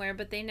belong somewhere,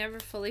 but they never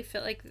fully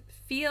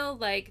feel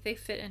like they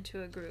fit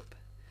into a group.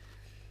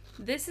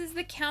 This is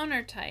the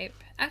counter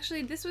type.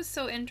 Actually, this was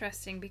so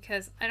interesting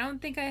because I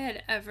don't think I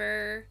had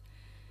ever,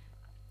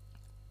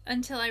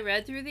 until I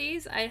read through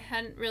these, I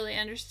hadn't really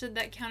understood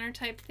that counter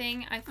type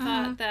thing. I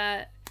thought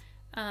that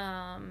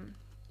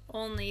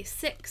only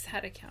 6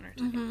 had a counter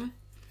type. Mm-hmm.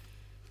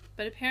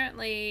 But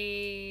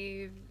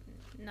apparently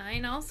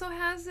 9 also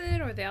has it,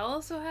 or they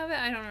also have it.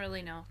 I don't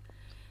really know.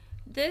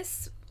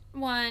 This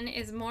one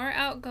is more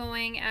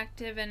outgoing,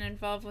 active, and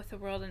involved with the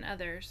world and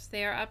others.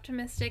 They are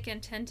optimistic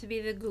and tend to be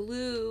the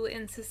glue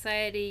in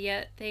society,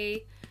 yet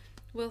they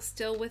will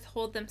still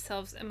withhold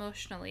themselves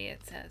emotionally,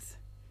 it says.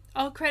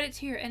 All credit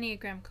to your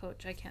Enneagram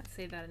coach. I can't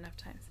say that enough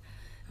times.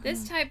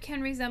 This type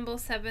can resemble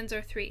 7s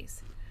or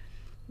 3s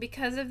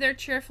because of their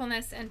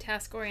cheerfulness and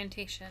task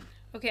orientation.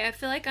 Okay, I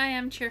feel like I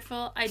am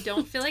cheerful. I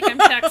don't feel like I'm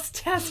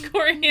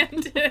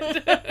task-oriented.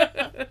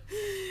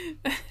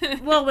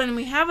 Well, when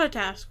we have a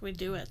task, we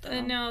do it,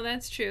 though. No,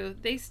 that's true.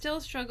 They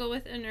still struggle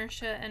with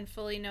inertia and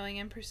fully knowing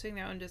and pursuing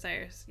their own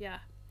desires.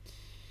 Yeah.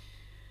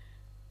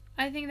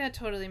 I think that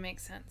totally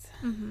makes sense.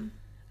 Mm-hmm.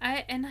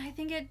 I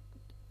think it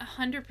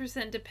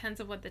 100%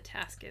 depends on what the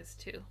task is,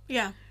 too.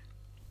 Yeah.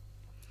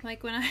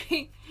 Like when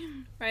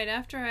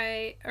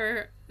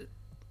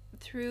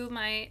through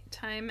my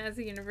time as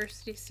a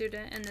university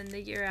student and then the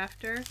year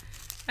after,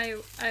 I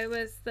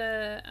was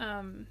the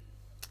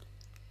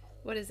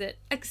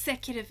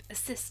executive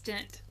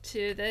assistant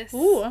to this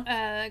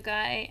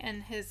guy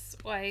and his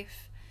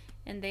wife,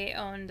 and they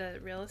owned a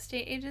real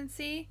estate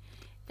agency,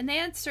 and they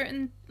had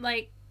certain,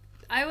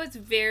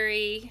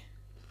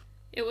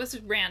 it was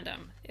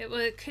random.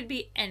 It could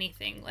be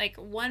anything. Like,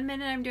 one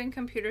minute I'm doing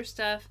computer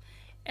stuff,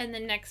 and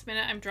the next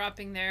minute I'm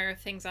dropping their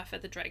things off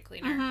at the dry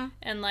cleaner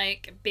and,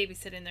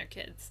 babysitting their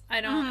kids.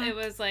 It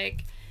was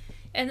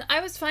and I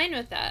was fine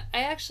with that.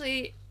 I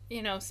actually,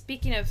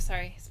 speaking of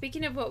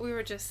what we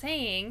were just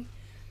saying,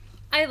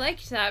 I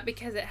liked that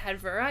because it had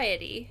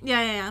variety.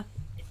 Yeah.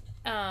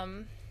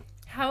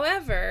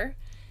 However,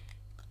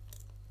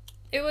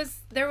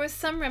 there was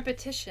some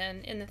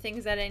repetition in the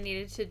things that I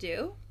needed to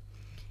do.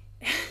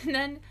 And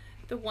then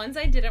the ones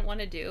I didn't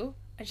want to do,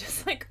 I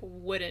just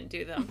wouldn't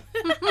do them.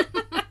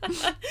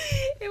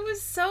 It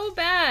was so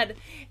bad.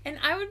 And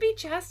I would be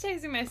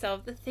chastising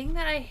myself. The thing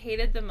that I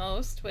hated the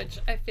most, which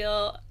I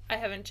feel I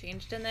haven't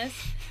changed in this,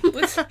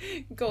 was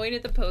going to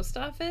the post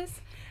office.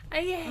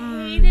 I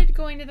hated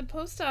going to the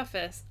post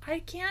office. I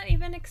can't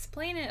even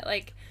explain it.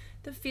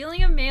 The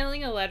feeling of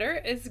mailing a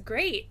letter is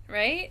great,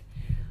 right?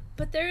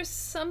 But there's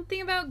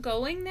something about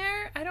going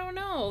there. I don't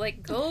know.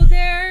 Go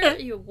there,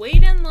 you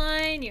wait in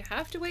line, you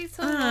have to wait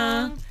so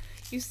long.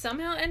 You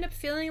somehow end up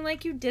feeling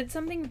like you did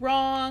something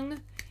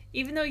wrong,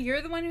 even though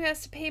you're the one who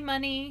has to pay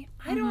money.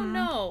 I don't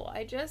know.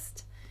 I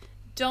just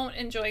don't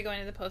enjoy going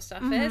to the post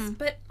office.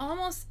 But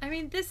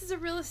this is a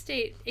real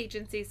estate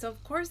agency, so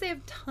of course they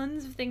have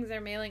tons of things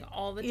they're mailing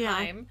all the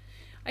time.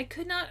 I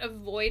could not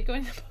avoid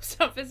going to the post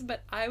office,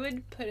 but I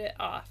would put it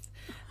off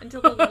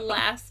until the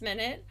last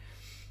minute.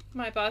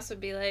 My boss would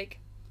be like,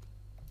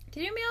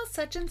 "Did you mail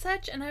such and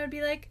such?" And I would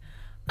be like,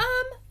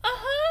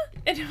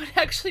 and it would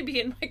actually be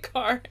in my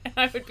car, and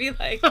I would be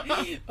like,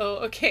 "Oh,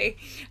 okay,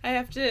 I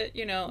have to,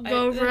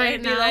 go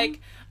right now." Be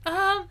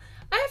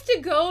I have to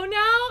go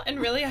now, and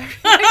really, I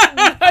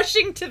was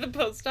rushing to the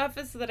post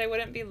office so that I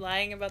wouldn't be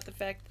lying about the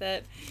fact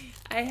that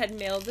I had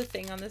mailed the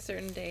thing on the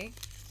certain day.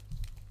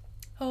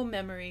 Oh,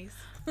 memories.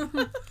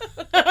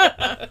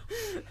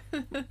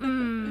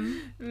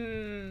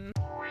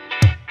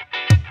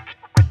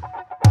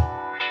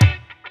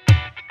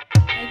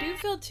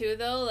 too,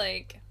 though,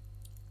 like,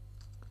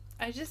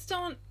 I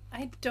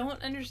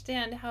don't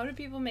understand, how do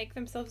people make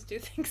themselves do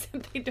things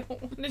that they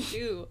don't want to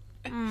do?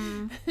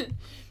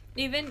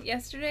 Even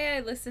yesterday,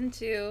 I listened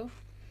to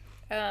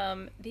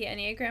the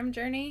Enneagram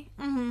Journey.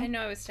 I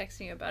know I was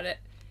texting you about it.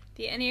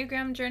 The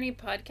Enneagram Journey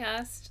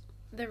podcast,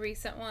 the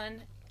recent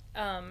one,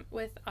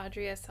 with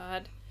Audrey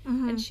Assad,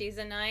 and she's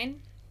a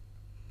 9.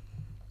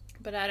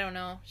 But I don't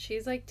know.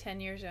 She's like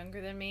 10 years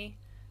younger than me.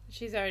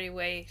 She's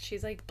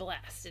like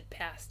blasted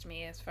past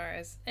me as far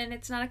as, and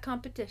it's not a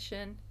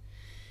competition.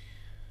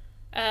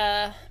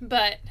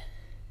 But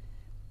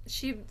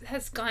she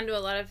has gone to a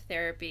lot of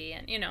therapy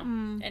and,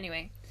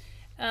 anyway.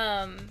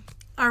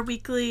 Our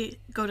weekly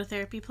go to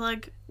therapy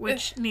plug,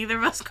 which neither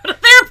of us go to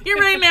therapy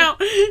right now.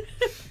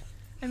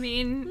 I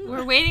mean,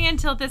 we're waiting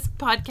until this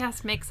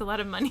podcast makes a lot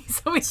of money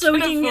so we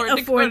can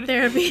afford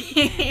therapy.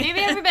 Maybe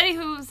everybody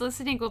who's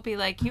listening will be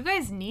like, you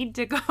guys need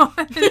to go.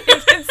 And they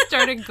can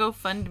start a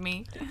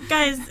GoFundMe.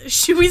 Guys,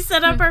 should we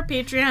set up our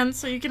Patreon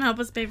so you can help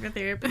us pay for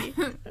therapy?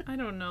 I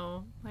don't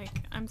know.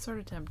 Like, I'm sort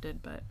of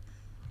tempted, but...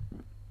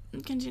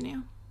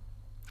 Continue.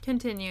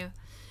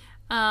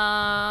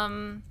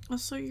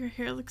 Also, your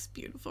hair looks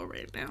beautiful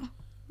right now.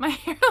 My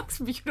hair looks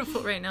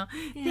beautiful right now.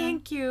 Yeah.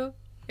 Thank you.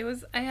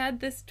 I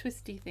had this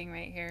twisty thing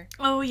right here.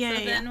 Oh, yeah,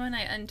 So then when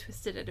I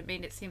untwisted it, it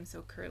made it seem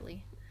so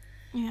curly.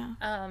 Yeah.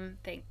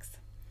 Thanks.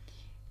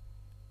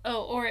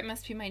 Oh, or it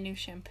must be my new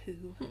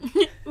shampoo.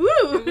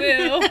 Ooh.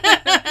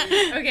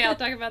 Okay, I'll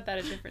talk about that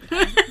a different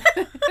time.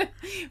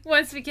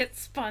 Once we get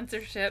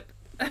sponsorship.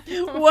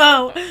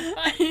 Whoa.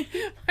 Why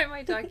am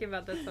I talking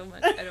about this so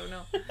much? I don't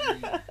know.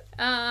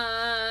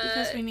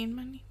 Because we need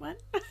money. What?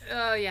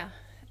 Oh, yeah.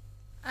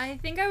 I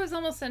think I was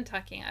almost done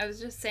talking. I was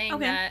just saying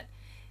that...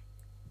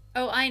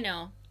 Oh, I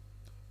know.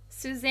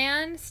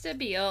 Suzanne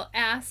Stabile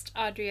asked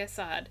Audrey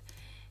Assad,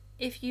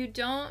 if you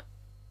don't...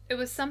 It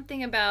was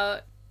something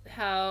about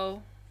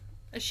how...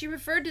 She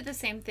referred to the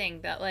same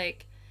thing, that,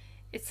 like,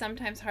 it's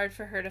sometimes hard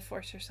for her to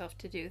force herself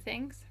to do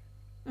things.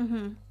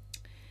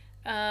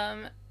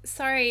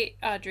 Sorry,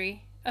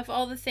 Audrey. Of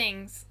all the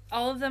things,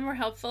 all of them were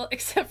helpful,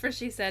 except for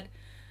she said,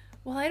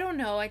 well, I don't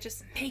know, I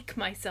just make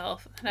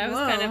myself. And I was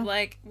kind of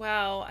like,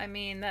 wow, I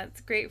mean, that's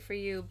great for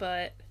you,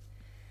 but...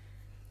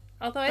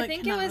 Although I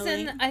think it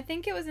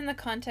was in the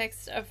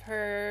context of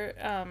her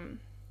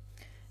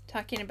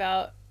talking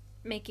about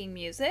making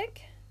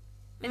music,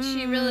 and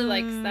she really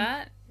likes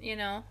that,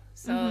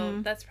 so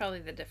that's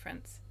probably the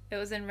difference. It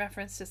was in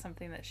reference to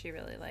something that she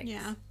really likes.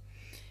 Yeah.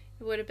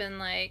 It would have been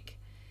like,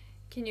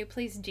 can you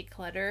please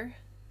declutter?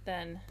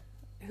 Then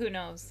who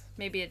knows?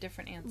 Maybe a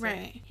different answer.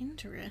 Right.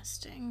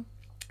 Interesting.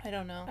 I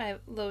don't know. I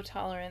have low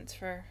tolerance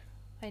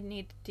I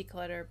need to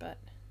declutter, but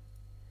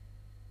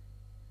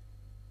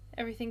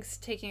everything's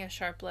taking a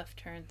sharp left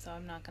turn, so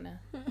I'm not going to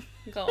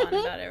go on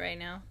about it right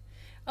now.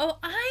 Oh,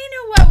 I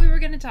know what we were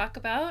going to talk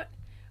about,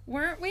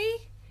 weren't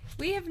we?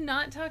 We have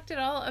not talked at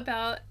all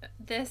about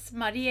this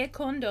Marie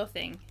Kondo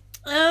thing.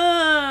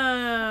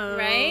 Oh.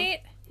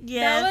 Right?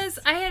 Yes.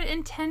 I had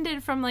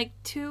intended from like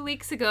 2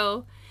 weeks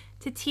ago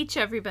to teach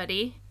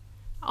everybody,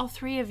 all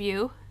 3 of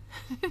you,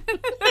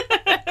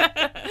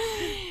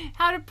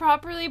 how to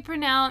properly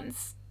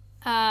pronounce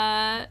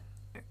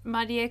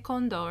Marie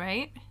Kondo,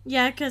 right?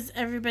 Yeah, because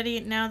everybody,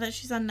 now that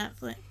she's on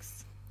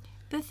Netflix.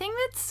 The thing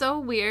that's so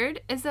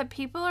weird is that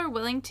people are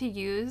willing to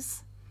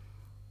use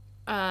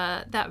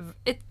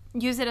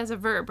use it as a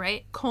verb,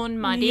 right?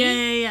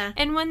 KonMari. Yeah.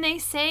 And when they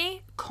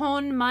say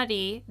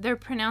KonMari, they're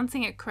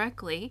pronouncing it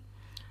correctly.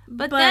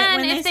 But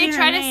then if they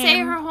try to say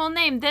her whole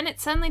name, then it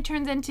suddenly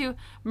turns into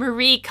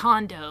Marie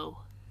Kondo.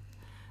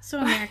 So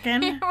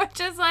American. Which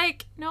is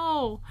like,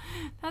 no,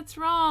 that's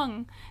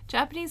wrong.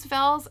 Japanese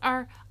vowels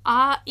are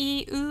a, I,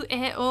 u,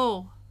 e,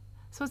 o.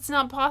 So it's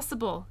not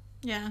possible.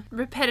 Yeah.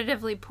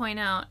 Repetitively point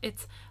out,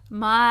 it's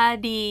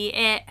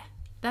Marie.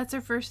 That's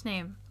her first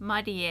name,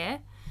 Marie.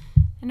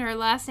 And her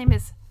last name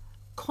is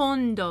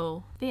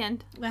Kondo. The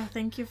end. Wow,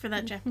 thank you for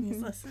that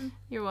Japanese lesson.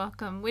 You're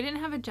welcome. We didn't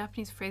have a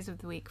Japanese phrase of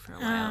the week for a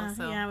while,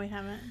 so... Yeah, we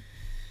haven't.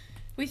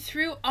 We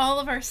threw all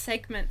of our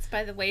segments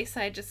by the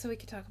wayside just so we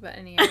could talk about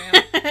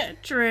Enneagram.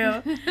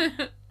 True.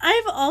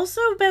 I've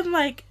also been,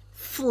 like,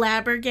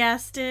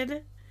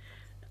 flabbergasted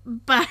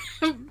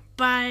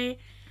by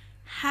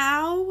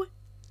how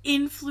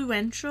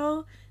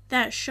influential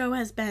that show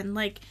has been.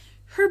 Like,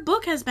 her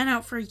book has been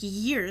out for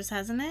years,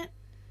 hasn't it?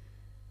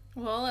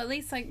 Well, at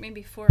least, like,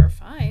 maybe 4 or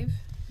 5.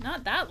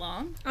 Not that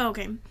long.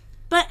 Okay.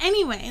 But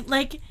anyway,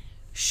 like,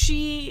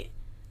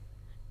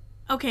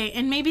 okay,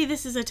 and maybe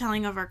this is a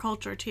telling of our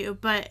culture, too,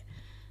 but,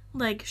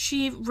 like,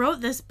 she wrote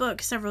this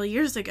book several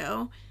years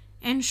ago,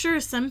 and sure,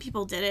 some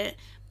people did it,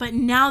 but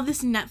now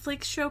this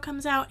Netflix show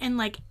comes out, and,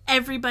 like,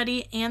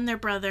 everybody and their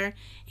brother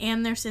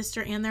and their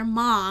sister and their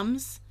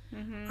moms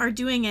are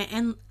doing it,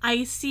 and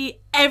I see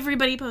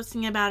everybody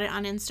posting about it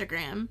on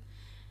Instagram.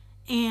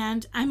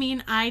 And, I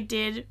mean, I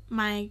did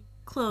my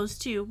clothes,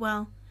 too.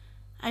 Well,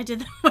 I did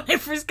that when I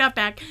first got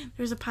back.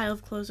 There's a pile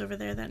of clothes over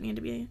there that need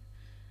to be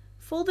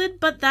folded,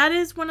 but that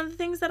is one of the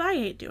things that I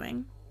hate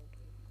doing.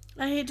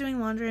 I hate doing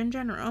laundry in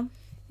general.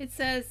 It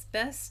says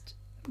best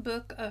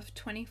book of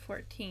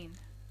 2014.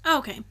 Oh,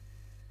 okay.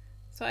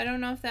 So I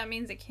don't know if that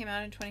means it came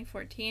out in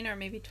 2014 or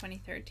maybe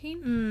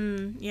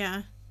 2013.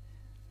 Yeah.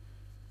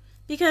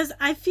 Because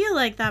I feel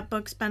like that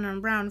book's been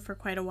around for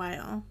quite a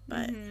while,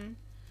 but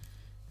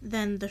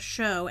then the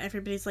show,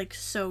 everybody's like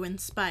so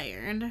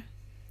inspired.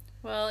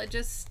 Well, it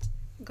just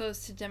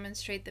goes to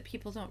demonstrate that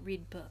people don't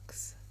read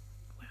books.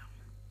 Wow.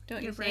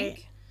 Don't you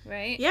think?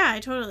 Right? Yeah,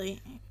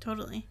 totally.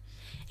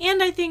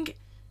 And I think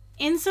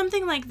in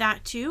something like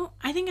that too,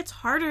 I think it's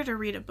harder to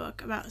read a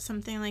book about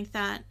something like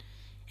that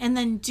and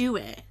then do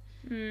it.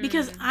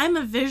 Because I'm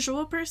a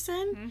visual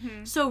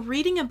person, so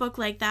reading a book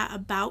like that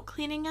about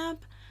cleaning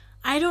up,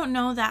 I don't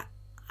know that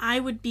I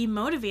would be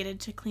motivated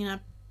to clean up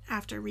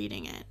after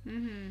reading it.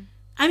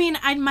 I mean,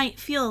 I might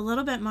feel a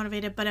little bit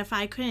motivated, but if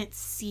I couldn't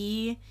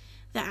see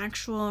the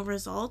actual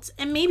results,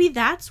 and maybe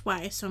that's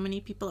why so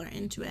many people are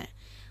into it.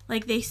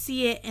 Like, they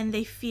see it and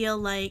they feel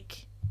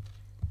like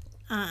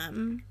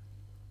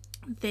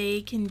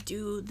they can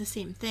do the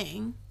same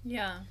thing.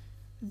 Yeah.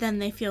 Then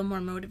they feel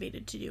more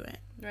motivated to do it.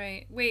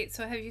 Right. Wait,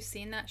 so have you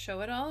seen that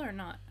show at all or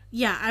not?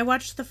 Yeah, I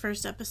watched the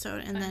first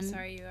episode and I'm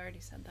sorry, you already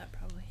said that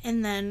probably.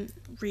 And then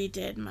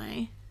redid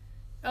my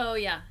Oh,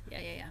 yeah.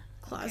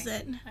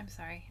 closet. Okay. I'm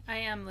sorry. I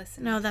am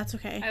listening. No, that's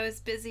okay. I was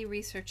busy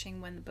researching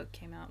when the book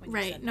came out. When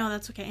you said No, that.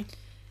 that's okay.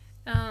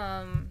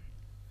 I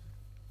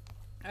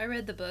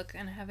read the book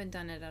and I haven't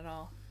done it at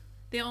all.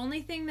 The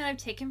only thing that I've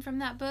taken from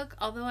that book,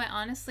 although I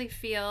honestly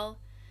feel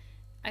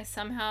I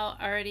somehow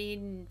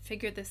already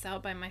figured this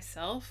out by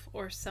myself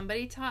or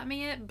somebody taught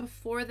me it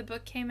before the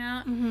book came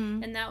out,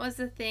 and that was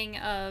the thing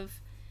of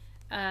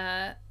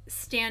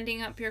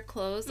standing up your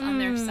clothes on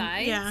their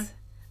sides. Yeah.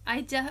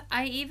 I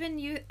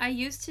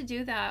used to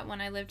do that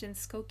when I lived in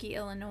Skokie,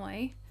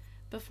 Illinois,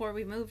 before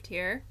we moved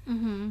here,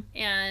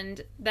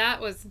 and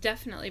that was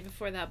definitely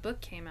before that book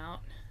came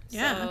out.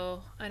 Yeah.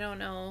 So I don't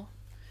know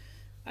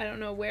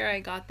where I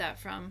got that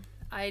from.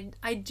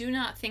 I do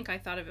not think I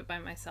thought of it by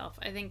myself.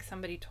 I think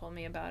somebody told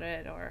me about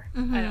it, or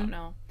I don't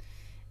know.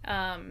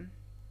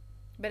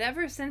 But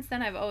ever since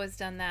then, I've always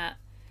done that.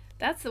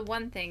 That's the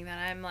one thing that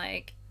I'm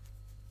like,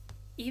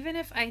 even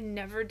if I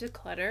never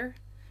declutter,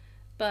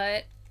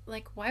 but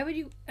like, why would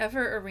you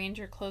ever arrange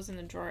your clothes in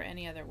the drawer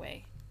any other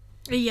way?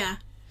 Yeah.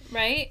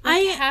 Right?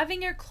 Like,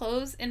 having your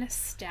clothes in a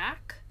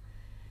stack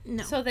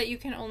so that you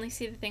can only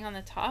see the thing on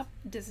the top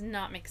does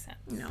not make sense.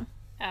 No.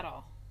 At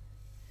all.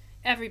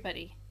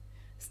 Everybody,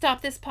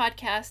 stop this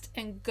podcast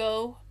and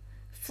go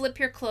flip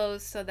your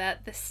clothes so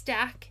that the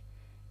stack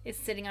is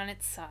sitting on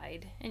its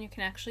side and you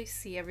can actually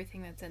see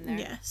everything that's in there.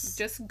 Yes.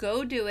 Just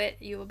go do it.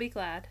 You will be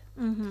glad.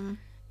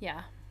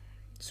 Yeah.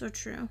 So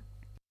true.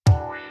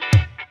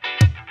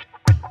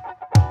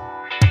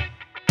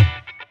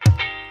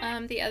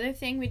 The other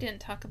thing we didn't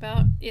talk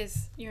about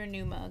is your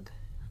new mug.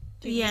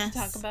 Do you need to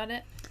talk about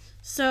it?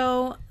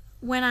 So,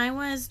 when I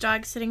was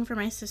dog sitting for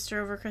my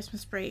sister over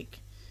Christmas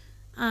break,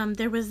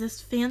 there was this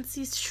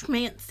fancy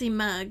schmancy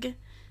mug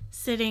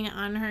sitting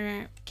on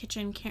her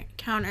kitchen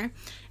counter,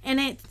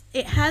 and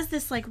it has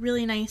this like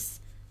really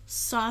nice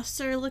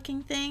saucer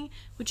looking thing,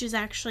 which is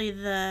actually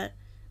the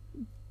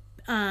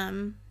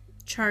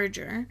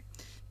charger,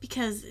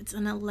 because it's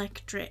an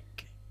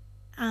electric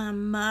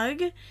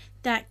mug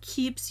that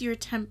keeps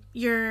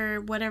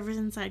your whatever's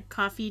inside,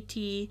 coffee,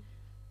 tea,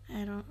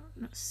 I don't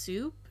know,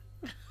 soup,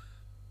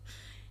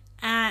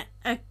 at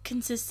a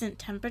consistent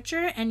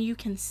temperature, and you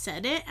can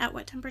set it at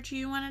what temperature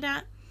you want it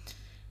at.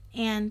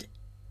 And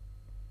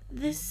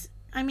this,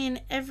 I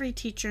mean, every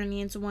teacher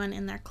needs one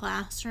in their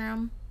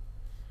classroom,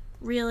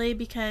 really,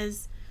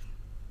 because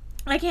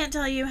I can't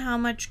tell you how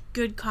much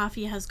good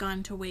coffee has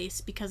gone to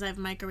waste because I've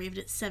microwaved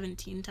it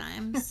 17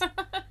 times.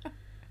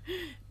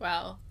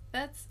 Wow.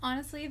 That's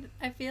honestly,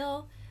 I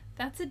feel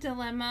that's a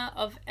dilemma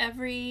of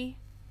every,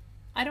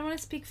 I don't want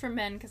to speak for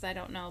men because I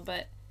don't know,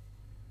 but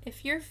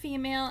if you're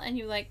female and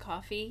you like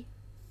coffee,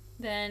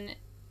 then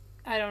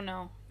I don't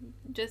know.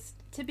 Just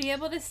to be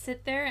able to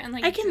sit there and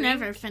like I can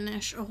never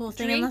finish a whole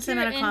thing unless I'm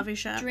at a coffee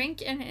shop.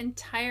 Drink an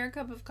entire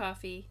cup of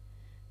coffee,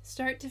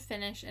 start to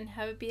finish, and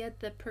have it be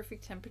at the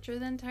perfect temperature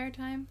the entire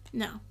time?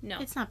 No.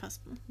 It's not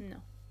possible.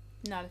 No.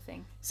 Not a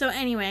thing. So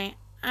anyway,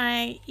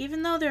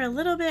 even though they're a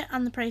little bit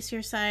on the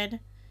pricier side,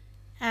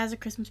 as a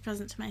Christmas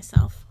present to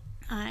myself,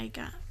 I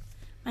got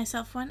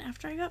myself one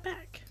after I got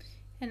back.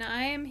 And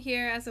I am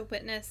here as a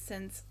witness,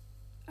 since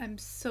I'm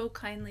so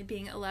kindly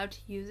being allowed to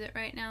use it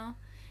right now,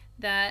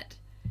 that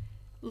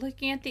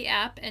looking at the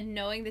app and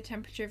knowing the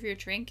temperature of your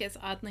drink is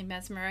oddly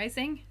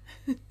mesmerizing.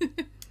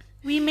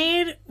 We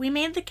made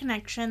the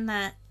connection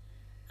that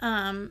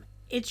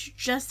it's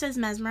just as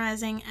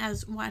mesmerizing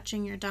as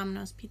watching your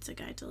Domino's pizza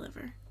guy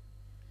deliver.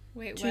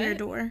 Wait, to your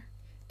door.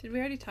 Did we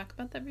already talk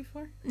about that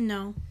before?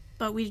 No,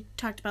 but we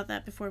talked about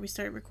that before we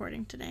started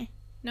recording today.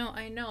 No,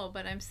 I know,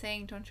 but I'm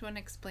saying, don't you want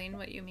to explain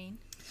what you mean?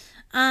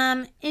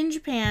 In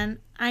Japan,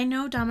 I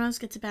know Domino's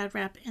gets a bad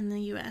rap in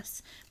the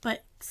U.S.,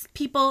 but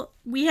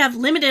we have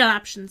limited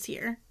options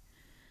here.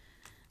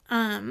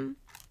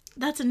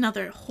 That's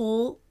another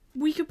whole,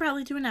 we could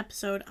probably do an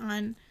episode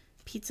on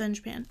pizza in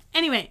Japan.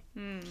 Anyway,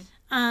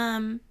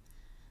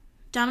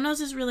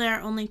 Domino's is really our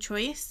only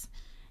choice.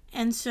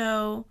 And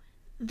so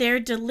their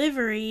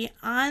delivery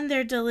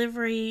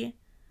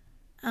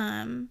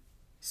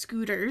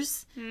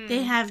scooters,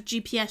 they have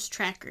GPS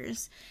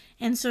trackers.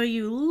 And so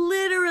you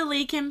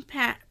literally can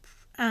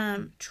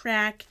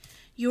track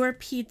your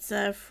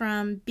pizza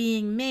from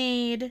being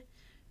made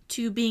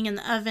to being in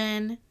the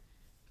oven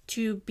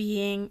to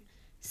being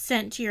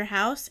sent to your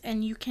house,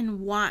 and you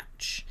can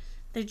watch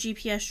the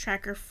GPS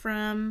tracker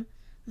from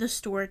the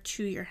store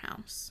to your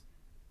house.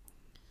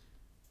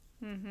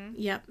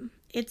 Yep.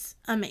 It's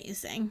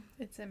amazing.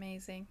 It's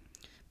amazing.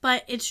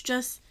 But it's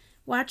just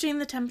watching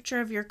the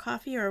temperature of your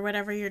coffee or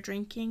whatever you're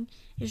drinking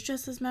is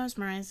just as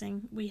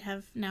mesmerizing, we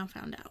have now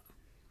found out.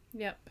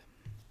 Yep.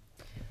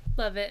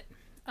 Love it.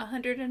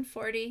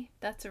 140,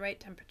 that's the right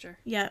temperature.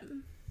 Yep.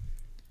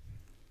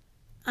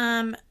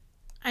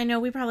 I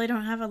know we probably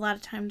don't have a lot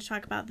of time to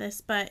talk about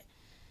this, but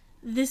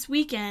this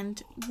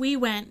weekend we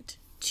went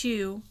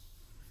to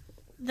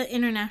the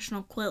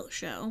International Quilt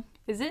Show.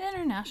 Is it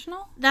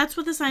international? That's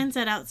what the sign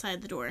said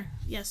outside the door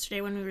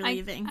yesterday when we were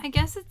leaving. I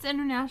guess it's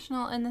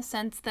international in the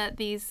sense that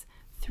these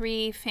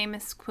 3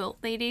 famous quilt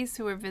ladies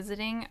who were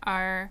visiting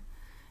are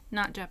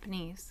not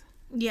Japanese.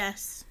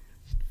 Yes.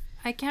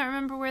 I can't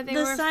remember where they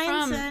were from. The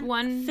sign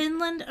said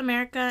Finland,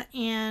 America,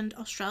 and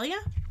Australia,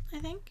 I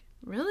think.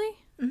 Really?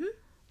 Mm-hmm.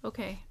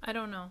 Okay, I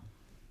don't know.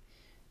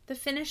 The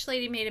Finnish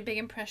lady made a big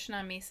impression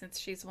on me since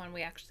she's the one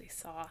we actually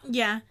saw.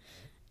 Yeah.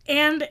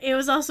 And it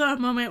was also a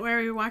moment where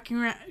we were walking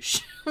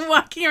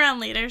around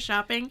later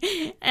shopping,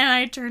 and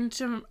I turned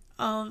to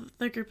all of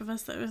the group of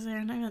us that was there,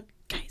 and I went,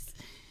 guys,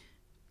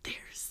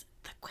 there's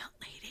the quilt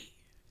lady.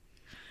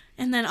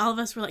 And then all of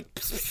us were like,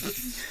 but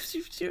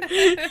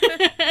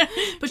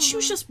she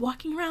was just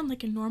walking around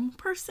like a normal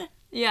person.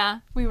 Yeah,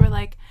 we were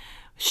like,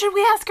 should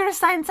we ask her to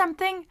sign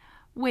something?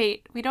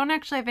 Wait, we don't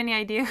actually have any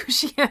idea who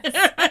she is.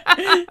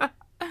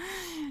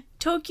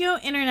 Tokyo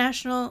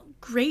International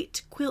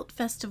Great Quilt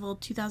Festival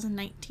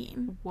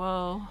 2019.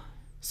 Whoa.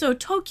 So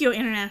Tokyo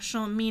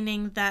International,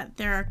 meaning that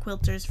there are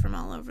quilters from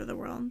all over the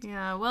world.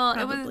 Yeah, well,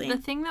 Probably. It was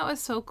the thing that was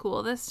so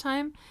cool this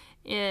time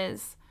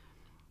is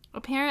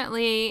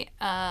apparently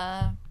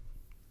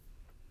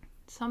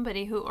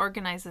somebody who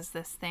organizes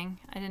this thing,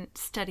 I didn't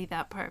study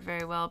that part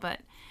very well,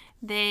 but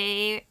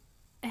they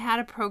had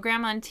a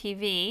program on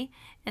TV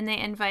and they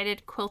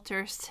invited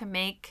quilters to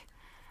make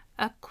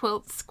a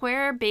quilt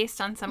square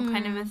based on some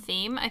kind of a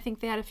theme. I think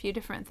they had a few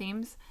different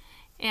themes.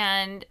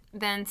 And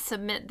then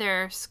submit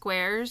their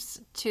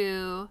squares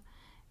to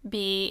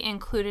be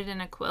included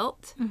in a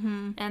quilt.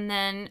 Mm-hmm. And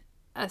then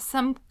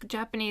some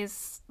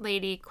Japanese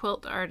lady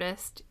quilt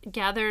artist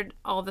gathered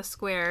all the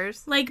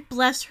squares. Like,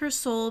 bless her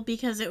soul,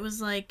 because it was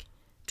like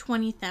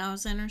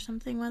 20,000 or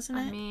something, wasn't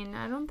it? I mean,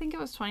 I don't think it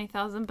was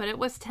 20,000, but it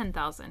was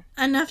 10,000.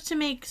 Enough to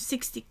make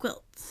 60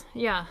 quilts.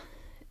 Yeah.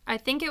 I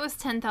think it was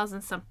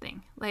 10,000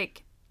 something.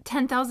 Like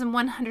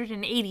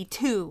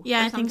 10,182.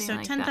 Yeah, I think so.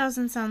 Like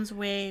 10,000 sounds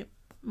way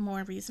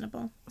more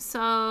reasonable.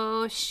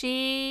 So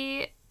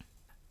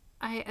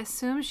I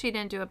assume she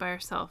didn't do it by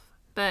herself,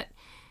 but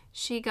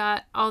she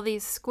got all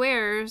these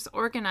squares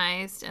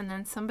organized, and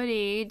then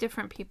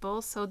different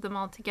people sewed them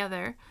all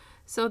together.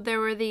 So there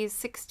were these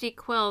 60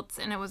 quilts,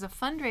 and it was a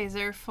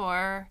fundraiser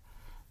for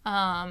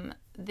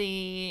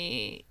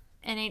the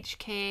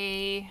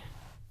NHK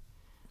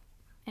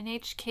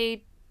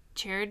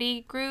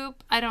charity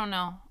group. I don't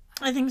know.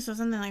 I think so,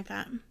 something like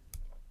that.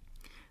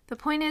 The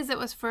point is, it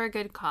was for a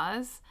good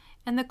cause,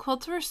 and the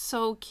quilts were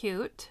so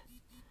cute.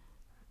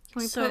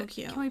 Cute.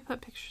 Can we put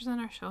pictures in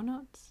our show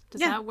notes?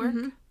 Does that work?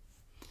 Mm-hmm.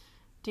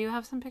 Do you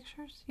have some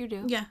pictures? You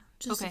do? Yeah,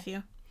 just a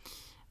few.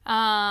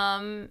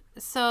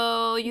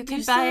 So you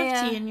could still buy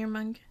have tea in your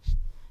mug?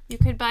 You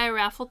could buy a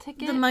raffle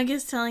ticket. The mug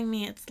is telling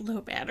me it's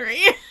low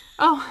battery.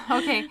 Oh,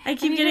 okay. I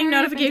keep getting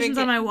notifications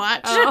on my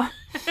watch. Oh.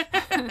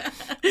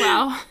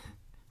 Wow.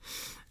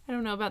 I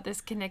don't know about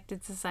this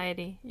connected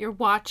society. Your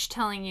watch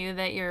telling you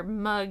that your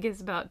mug is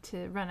about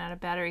to run out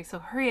of battery, so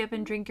hurry up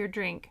and drink your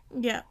drink.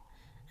 Yeah.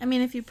 I mean,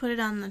 if you put it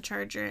on the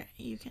charger,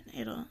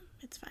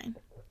 it's fine.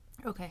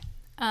 Okay.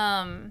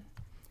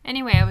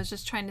 Anyway, I was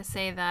just trying to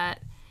say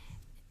that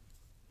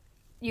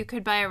you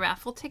could buy a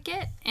raffle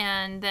ticket,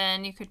 and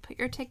then you could put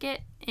your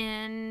ticket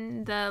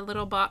in the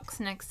little box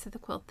next to the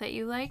quilt that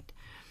you liked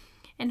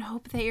and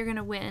hope that you're going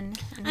to win.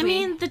 I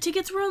mean, the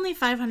tickets were only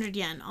 500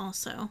 yen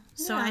also.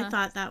 So yeah. I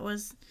thought that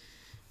was,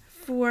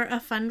 for a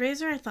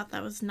fundraiser, I thought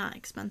that was not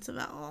expensive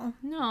at all.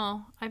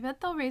 No, I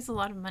bet they'll raise a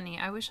lot of money.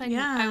 I wish I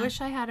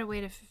had a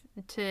way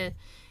to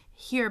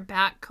hear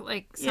back,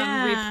 like,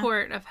 some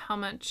report of how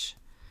much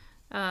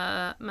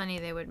money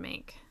they would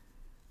make.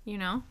 You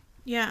know?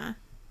 Yeah.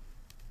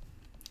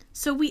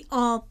 So we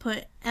all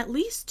put at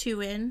least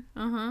 2 in.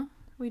 Uh-huh.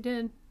 We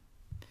did.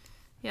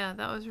 Yeah,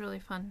 that was really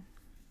fun.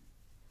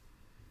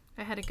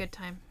 I had a good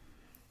time.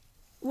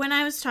 When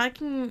I was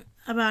talking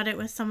about it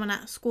with someone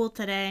at school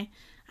today,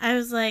 I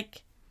was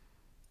like,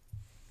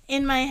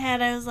 in my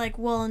head, I was like,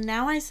 well,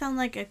 now I sound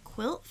like a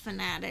quilt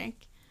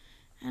fanatic.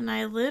 And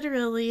I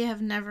literally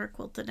have never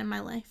quilted in my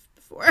life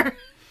before.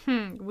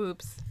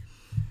 Whoops.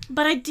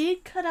 But I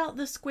did cut out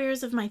the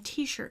squares of my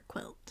t-shirt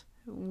quilt.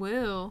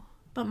 Woo.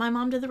 But my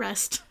mom did the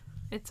rest.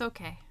 It's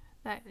okay.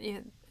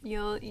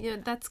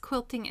 That's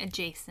quilting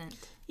adjacent.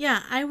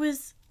 Yeah, I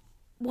was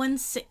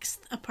 1/6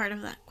 a part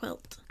of that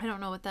quilt. I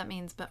don't know what that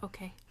means, but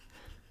okay.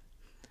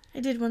 I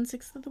did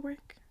 1/6 of the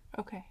work.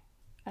 Okay.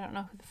 I don't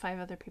know who the 5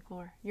 other people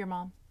were. Your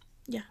mom.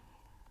 Yeah.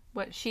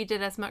 What, she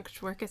did as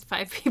much work as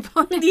 5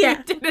 people? And Yeah.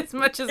 you did as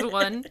much as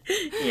 1?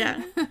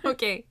 Yeah.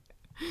 Okay.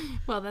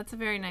 Well, that's a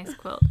very nice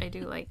quilt. I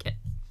do like it.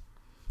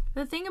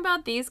 The thing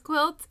about these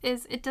quilts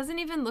is it doesn't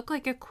even look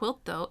like a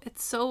quilt, though.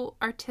 It's so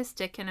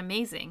artistic and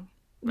amazing,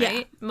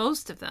 right? Yeah.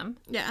 Most of them.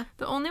 Yeah.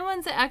 The only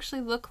ones that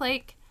actually look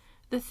like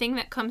the thing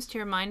that comes to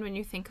your mind when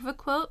you think of a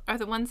quilt are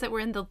the ones that were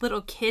in the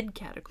little kid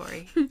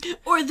category.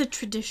 Or the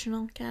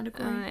traditional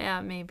category.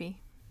 Yeah, maybe.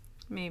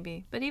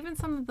 But even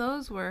some of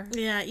those were...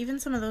 Yeah, even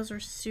some of those were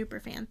super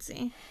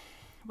fancy.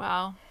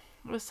 Wow.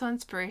 It was so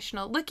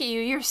inspirational. Look at you.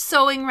 You're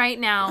sewing right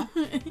now.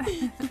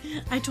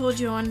 I told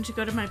you I wanted to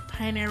go to my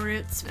pioneer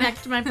roots.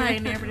 Back to my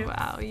pioneer roots.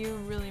 Wow, you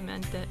really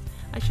meant it.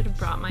 I should have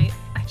brought my...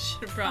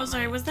 Oh,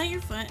 sorry. Was that your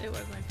foot? It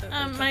was my foot.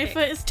 My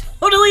foot is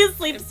totally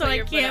asleep, so I Put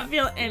your foot can't out.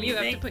 feel anything. You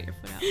have to put your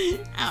foot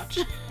out. Ouch.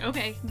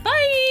 Okay.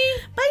 Bye!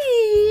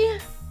 Bye!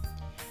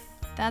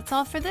 That's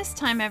all for this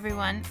time,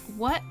 everyone.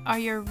 What are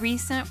your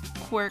recent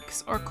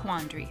quirks or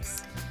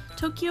quandaries?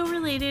 Tokyo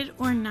related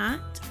or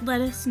not,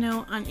 let us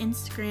know on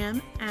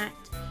Instagram at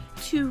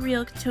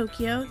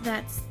TooRealTokyo.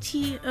 That's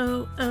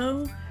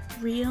TOO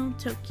Real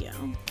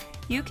Tokyo.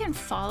 You can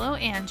follow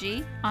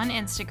Angie on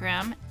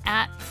Instagram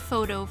at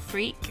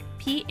PhotoFreak,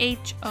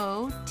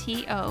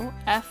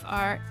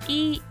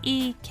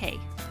 PHOTOFREEK.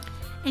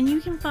 And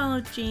you can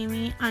follow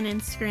Jamie on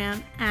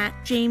Instagram at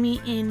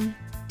JamieInTYO.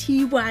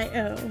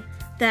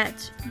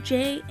 That's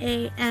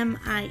JAMIE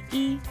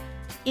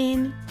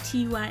in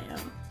TYO.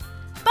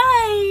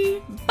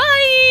 Bye!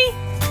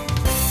 Bye!